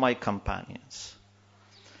better than my companions.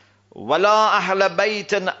 وَلَا أَهْلَ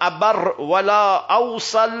بَيْتٍ أَبَرْ وَلَا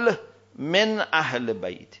أَوْصَلْ مِنْ أَهْلِ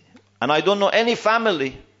بَيْتِ. And I don't know any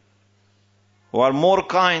family who are more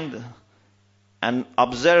kind and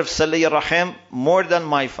observe Salih Rahim more than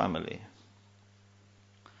my family.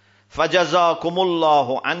 فَجَزَاكُمُ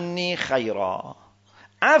اللَّهُ عَنِّي خَيْرًا.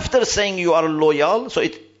 After saying you are loyal, so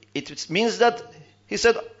it means that he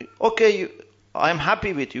said, okay, I am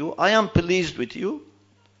happy with you, I am pleased with you.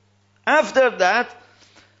 After that,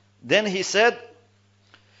 then he said,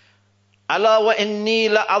 أَلَا وَإِنِّي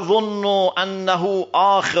لَأَظُنُّ أَنَّهُ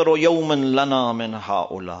آخِرُ يَوْمٍ لَنَا مِنْ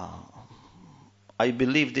هَؤُلَاءِ. I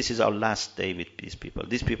believe this is our last day with these people.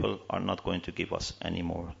 These people are not going to give us any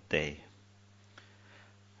more day.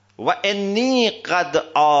 وَإِنِّي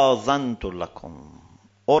قَدْ آذَنْتُ لَكُمْ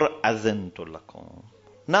or أَذَنْتُ لَكُمْ.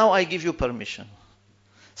 Now I give you permission.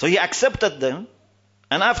 So he accepted them,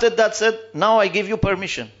 and after that said, now I give you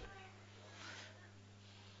permission.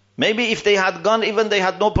 Maybe if they had gone, even they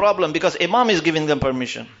had no problem, because Imam is giving them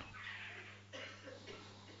permission.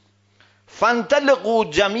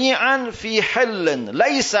 فَانْتَلِقُوا جَمِيعًا فِي حِلٍّ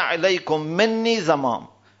لَيْسَ عَلَيْكُمْ مِنِّي ذَمَامٌ.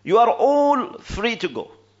 You are all free to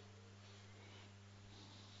go.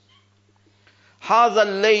 هذا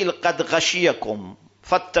الليل قد غشيكم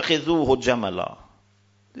فاتخذوه جملا.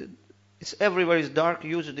 It's everywhere is dark.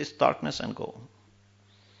 Use this darkness and go.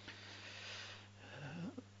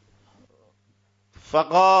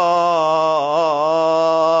 فقال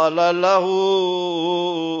له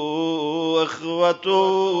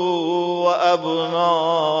إخوته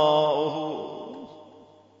وأبناؤه.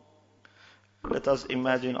 Let us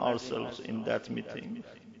imagine ourselves in that meeting.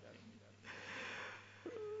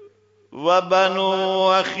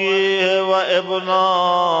 وبنو أخيه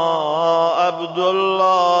وابناء عبد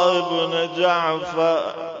الله بن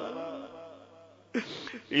جعفر,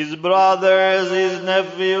 his brothers, his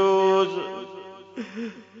nephews,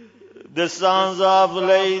 the sons of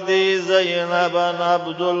Lady Zainab and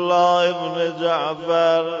Abdullah ibn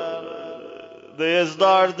Ja'far, they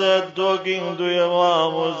started talking to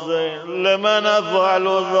Imam Hussein. لمن أفعل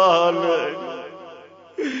ذلك?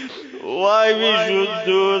 Why we should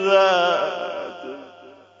do that?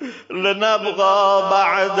 لنبقى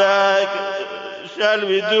بعدك. Shall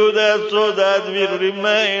we do that so that we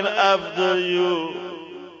remain after you?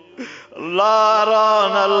 لا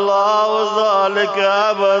أرانا الله ذلك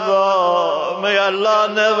أبدا. May Allah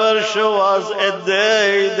never show us a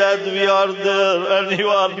day that we are there and you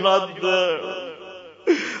are not there.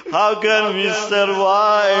 How can we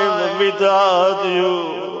survive without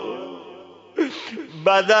you?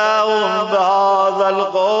 بدأهم بهذا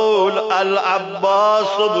القول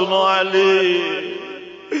العباس بن علي.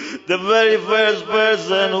 The very first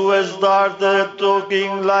person who started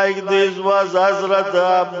talking like this was Hazrat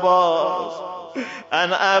Abbas.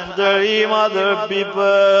 And after him other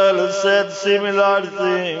people said similar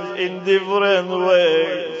things in different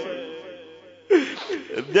ways.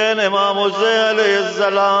 Then Imam Hussein alayhi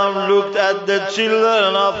salam looked at the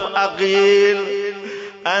children of Aqil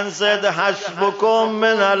and said, Hasbukum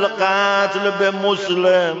min al-qatl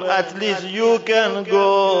bi-Muslim. At least you can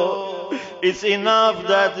go. It's enough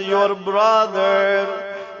that your brother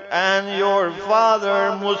and your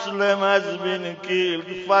father Muslim has been killed.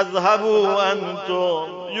 فَاذْهَبُوا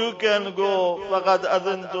أَنْتُمْ. You can go. فَقَدْ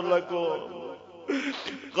أَذِنْتُ لَكُمْ.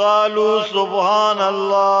 قَالُوا سُبْحَانَ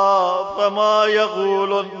اللَّهِ فَمَا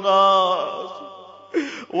يَقُولُ النَّاسِ.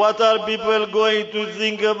 What are people going to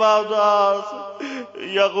think about us?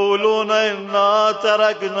 يقولون إنا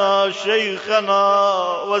تركنا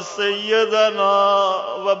شيخنا وسيدنا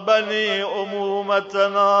وبني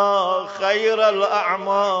أمومتنا خير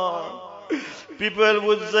الأعمال. People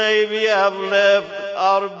would say we have left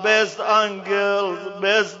our best uncles,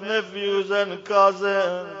 best nephews and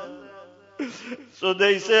cousins. So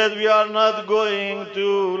they said, we are not going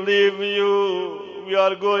to leave you. We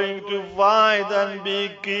are going to fight and be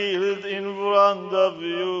killed in front of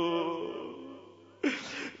you.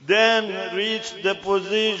 Then reached the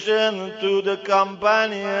position to the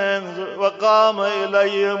companions. وَقَامَ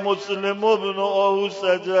إِلَيْهِ مُسْلِمُ بْنُ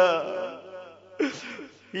أَوْسَجَ.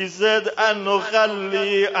 He said, أَنْ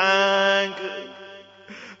نُخَلِّي عَنْكَ.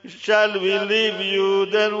 Shall we leave you?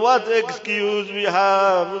 Then what excuse we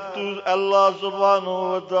have to Allah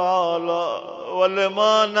subhanahu wa ta'ala?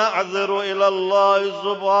 وَلِمَا نَعْذِرُ إِلَى اللَّهِ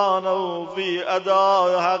سُبْحَانَهُ فِي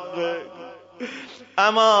أَدَاءِ حَقِّهِ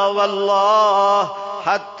أما والله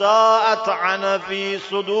حتى أطعن في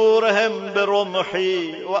صدورهم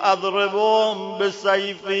برمحي وأضربهم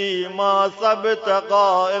بسيفي ما ثبت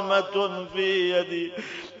قائمة في يدي.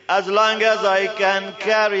 As long as I can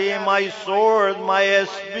carry my sword, my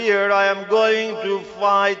spear, I am going to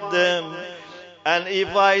fight them. And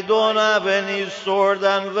if I don't have any sword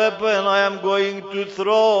and weapon, I am going to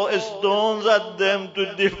throw stones at them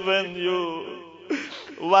to defend you.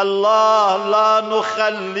 والله لا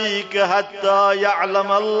نخليك حتى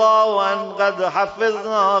يعلم الله أن قد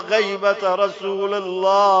حفظنا غيبة رسول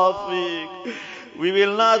الله فيك. We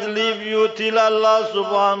will not leave you till Allah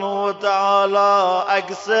subhanahu wa ta'ala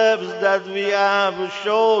accepts that we have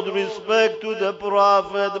showed respect to the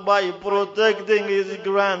Prophet by protecting his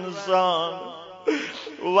grandson.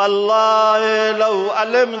 والله لو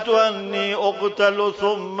علمت أني أقتل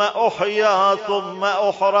ثم أحيا ثم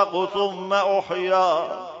أحرق ثم أحيا.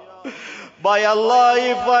 By Allah,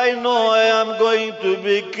 if I know I am going to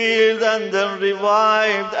be killed and then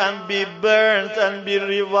revived and be burnt and be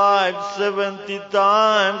revived 70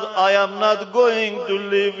 times, I am not going to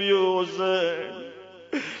leave you, Hussein.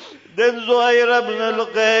 Then Zuhair ibn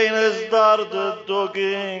al-Qayn started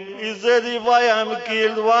talking. He said, if I am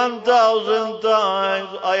killed 1,000 times,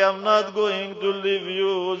 I am not going to leave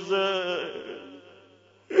you, Hussein.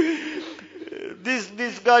 This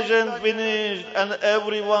discussion finished and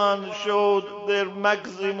everyone showed their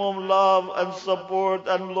maximum love and support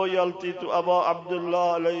and loyalty to Abu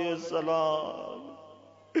Abdullah alayhi salam.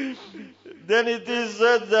 Then it is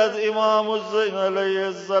said that Imam Hussein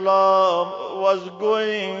alayhi salam was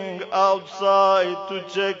going outside to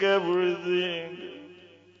check everything.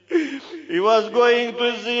 He was going to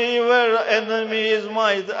see where enemies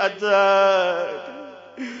might attack.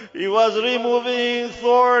 He was removing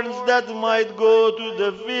thorns that might go to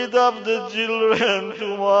the feet of the children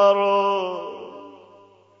tomorrow.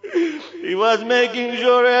 He was making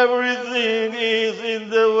sure everything is in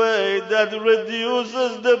the way that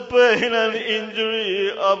reduces the pain and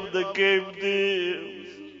injury of the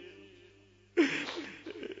captives.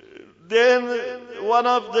 Then one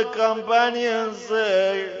of the companions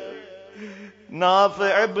said,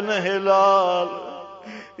 Nafi' ibn Hilal,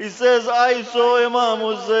 he says, I saw Imam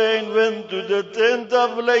Hussein went to the tent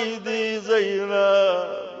of Lady Zainab.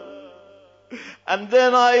 And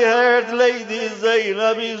then I heard Lady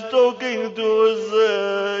Zainab is talking to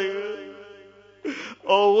Hussein.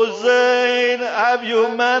 Oh Hussein, have you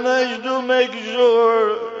managed to make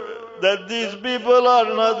sure that these people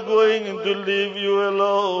are not going to leave you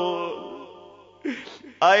alone?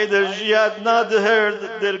 Either she had not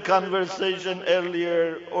heard their conversation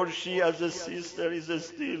earlier, or she as a sister is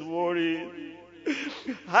still worried.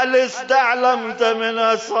 هل استعلمت من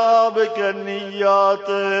أصحابك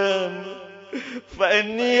نياتهم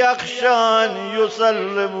فإني أخشى أن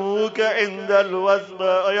يسلموك عند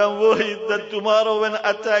الوثبة. I am worried that tomorrow when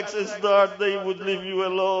attacks start, they would leave you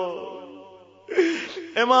alone.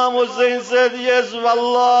 Imam Hussein said, yes,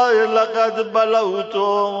 Wallahi, laqad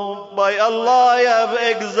balawtum. By Allah, I have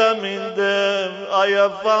examined them. I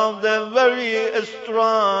have found them very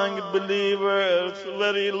strong believers,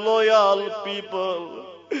 very loyal people.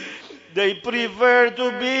 They prefer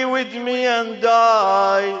to be with me and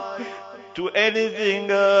die to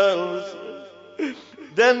anything else.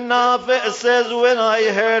 Then Nafi' says, when I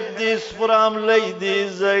heard this from Lady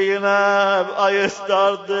Zainab, I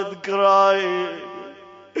started crying.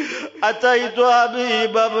 أتيت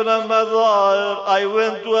حبيب ابن مظاهر. I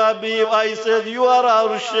went to Habib. I said, you are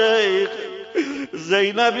our sheikh.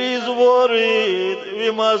 Zainab is worried.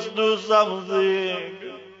 We must do something.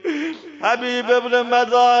 Habib ibn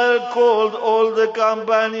Madar called all the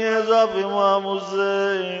companions of Imam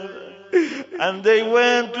Hussein, and they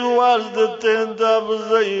went towards the tent of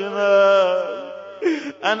Zainab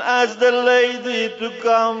and asked the lady to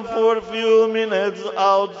come for a few minutes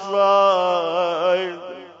outside.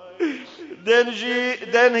 Then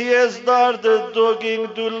he started talking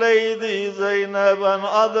to Lady Zainab and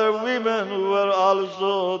other women who were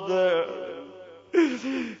also there.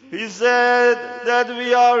 He said that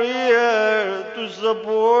we are here to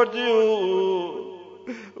support you.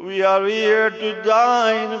 We are here to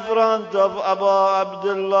die in front of Abu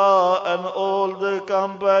Abdullah and all the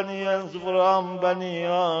companions from Bani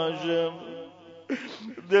Hashim.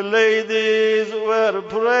 The ladies were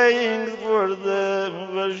praying for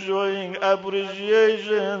them, were showing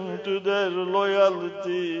appreciation to their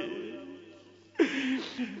loyalty.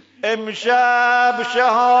 امشب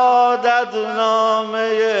شهادت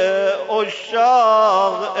نامه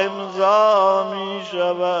عشاق امضا می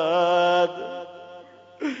شود،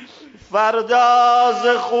 فردا ز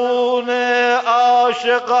خون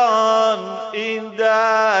عاشقان این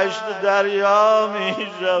دشت دریا می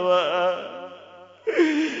شود.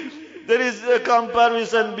 There is a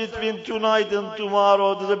comparison between tonight and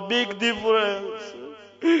tomorrow. There's a big difference.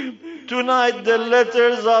 Tonight the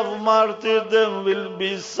letters of martyrdom will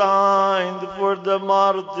be signed for the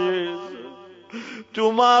martyrs.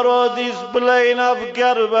 Tomorrow this plain of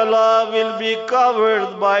Karbala will be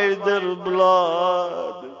covered by their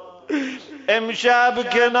blood. امشب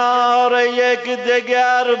کنار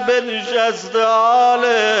یکدیگر بنشست آل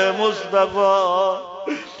مصطفی.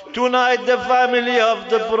 Tonight the family of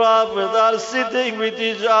the Prophet are sitting with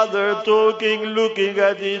each other, talking, looking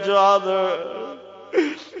at each other.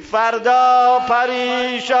 فردا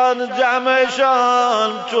پریشان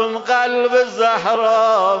جمعشان چون قلب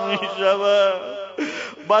زهرا می شود.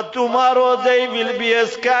 But tomorrow they will be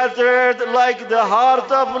scattered like the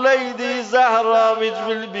heart of Lady Zahra, which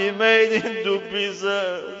will be made into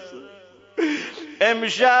pieces.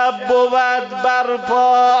 امشب بود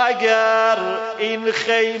برپا اگر این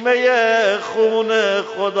خیمه خون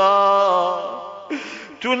خدا.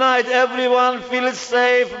 Tonight everyone feels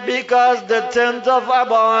safe because the tent of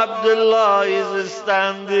Abu Abdullah is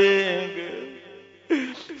standing.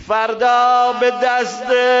 فردا به دست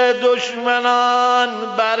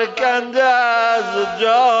دشمنان برکنده از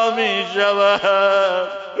جا می شود.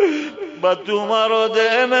 But tomorrow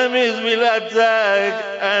the enemies will attack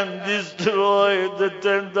and destroy the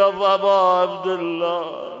tent of Abu Abdullah.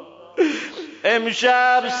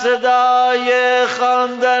 امشب صدای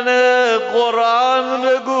خواندن قرآن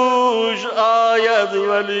به گوش آید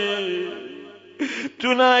ولی.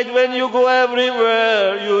 Tonight when you go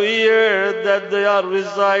everywhere you hear that they are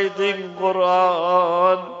reciting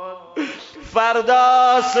Quran.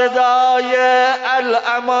 فردا صدای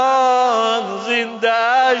الامان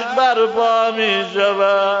زنده‌اش برپا می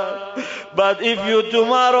شود. But if you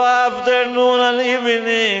tomorrow afternoon and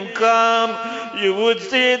evening come, you would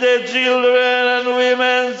see the children and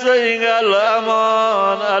women saying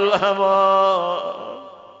Al-Aman, Al-Aman.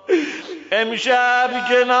 امشب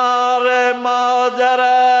کنار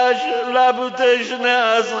مادرش لب تشنه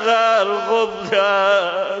از غر خفته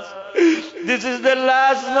است. This is the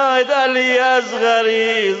last night Ali Asghar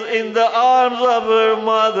is in the arms of her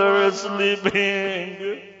mother sleeping.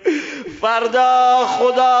 فردا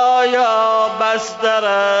خدایا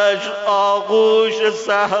بسترش آغوش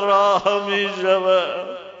صحرا می شود.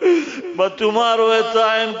 But tomorrow a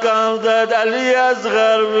time comes that Ali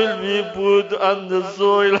Asghar will be put on the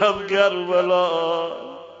soil of Karbala.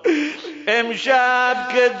 امشب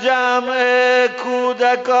که جمع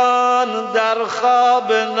کودکان در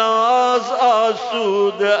خواب ناز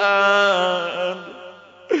آسوده اند،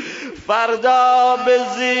 فردا به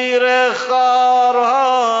زیر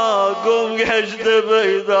خارها گم گشته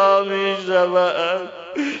پیدا می شود.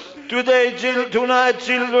 Tonight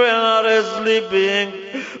children are sleeping,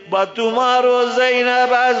 but tomorrow Zainab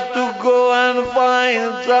has to go and find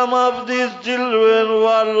some of these children who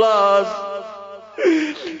are lost.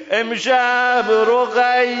 امشب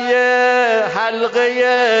رقیه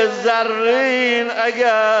حلقه زرین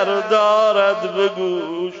اگر دارد به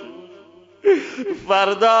گوش،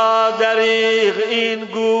 فردا دریغ این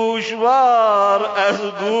گوشوار از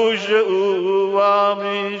گوش او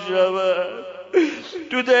وامی شود.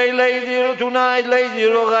 Tonight Lady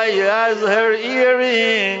Ruqayya has her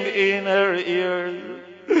earring in her ear.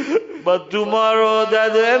 But tomorrow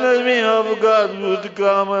that the enemy of God would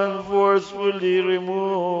come and forcefully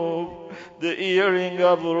remove the earring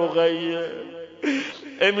of Ruqayya.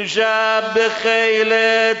 امشب به خیل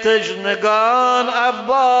تشنگان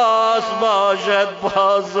عباس باشد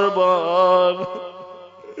پاسبان.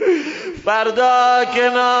 فردا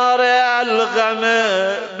کنار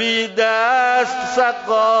علقمه بی دست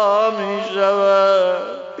سقا می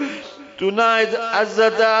شود. Tonight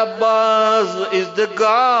Hazrat Abbas is the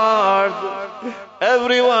guard.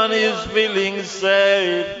 Everyone is feeling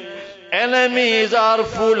safe. Enemies are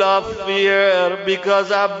full of fear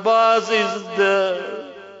because Abbas is there.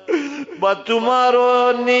 But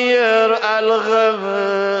tomorrow near Al-Gham,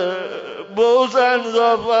 both hands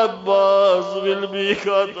of Abbas will be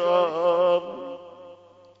cut off.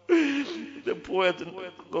 The poet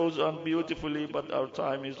goes on beautifully, but our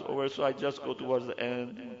time is over, so I just go towards the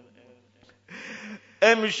end.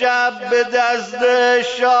 امشب به دست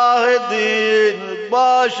شاهدین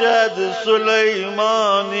باشد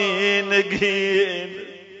سلیمانی نگین.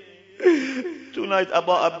 Tonight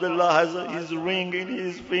Abu Abdullah has his ring in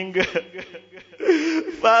his finger.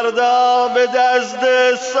 فردا به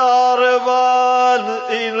دست ساربان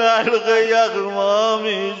این حلقه یغما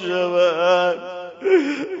می شود.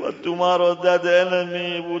 But tomorrow that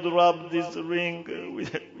enemy would rub this ring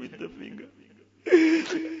with the finger.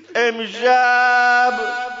 امشب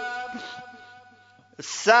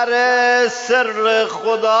سر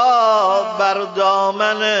خدا بر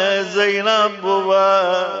دامن زینب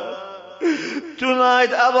بود.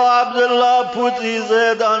 Tonight Abu Abdullah put his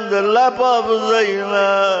head on the lap of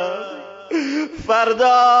Zainab.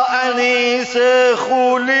 فردا انیس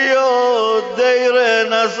خولی و دیر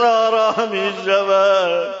نصارا می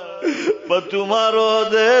شود. But tomorrow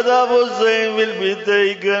the head of Hussein will be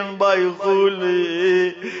taken by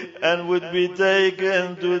Khuli and would be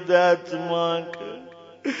taken to that monk.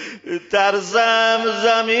 ترسم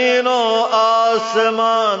زمین و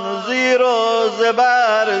آسمان زیر و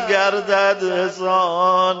زبر گردد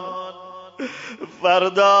حسان.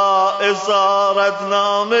 فردا اسارت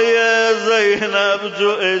نامه زینب جو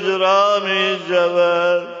اجرا می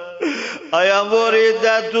شود. I am worried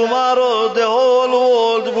that tomorrow the whole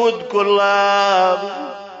world would collapse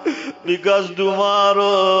because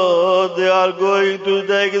tomorrow they are going to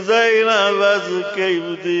take Zainab as a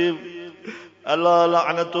captive. Allah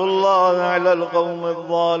la'natullah ala al-qawm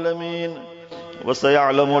al-zalimin.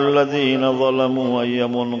 وسيعلم الذين ظلموا أي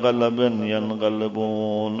منقلب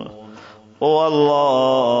ينقلبون. Oh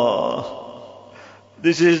Allah,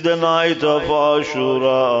 this is the night of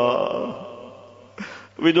Ashura.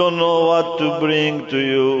 We don't know what to bring to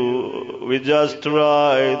you. We just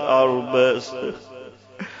tried our best.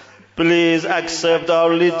 Please accept our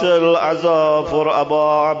little azab for Abu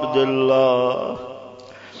Abdullah.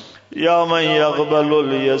 يا من يقبل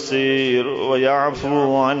اليسير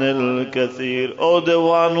ويعفو عن الكثير. Oh, the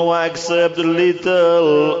one who accepts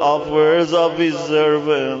little offers of his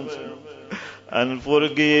servants and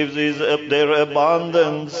forgives their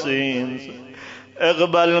abundant sins.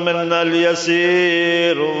 اقبل منا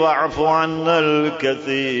اليسير واعف عنا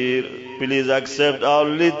الكثير. Please accept our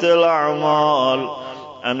little a'mal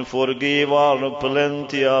and forgive our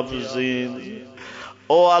plenty of sins.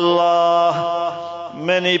 Oh Allah,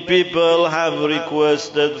 many people have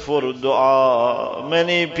requested for dua.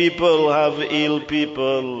 Many people have ill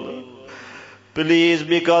people. Please,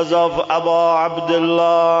 because of Abu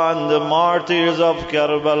Abdullah and the martyrs of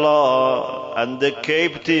Karbala and the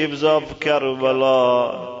captives of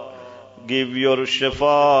Karbala, give your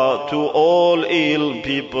shifa to all ill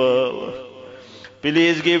people.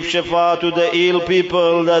 Please give shifa to the ill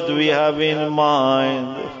people that we have in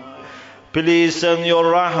mind. Please send your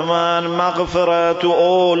Rahman Maghfirah to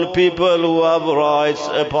all people who have rights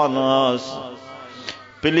upon us.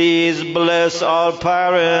 Please bless our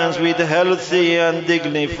parents with healthy and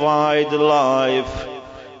dignified life.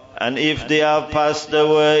 And if they have passed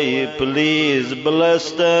away, please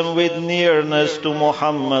bless them with nearness to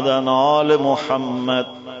Muhammad and Al Muhammad.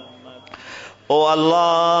 Oh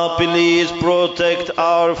Allah, please protect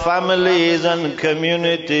our families and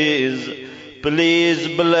communities.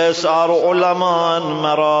 Please bless our ulama and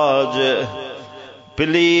maraj.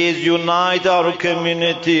 Please unite our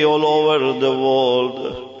community all over the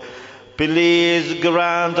world. Please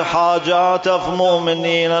grant hajat of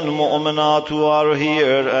mu'mineen and mu'minat who are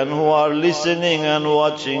here and who are listening and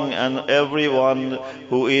watching, and everyone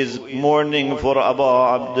who is mourning for Abu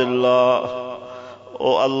Abdullah.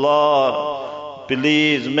 Oh Allah,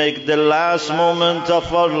 please make the last moment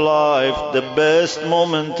of our life the best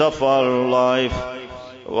moment of our life.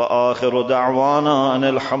 وآخر دعوانا أن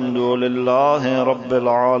الحمد لله رب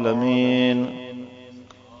العالمين.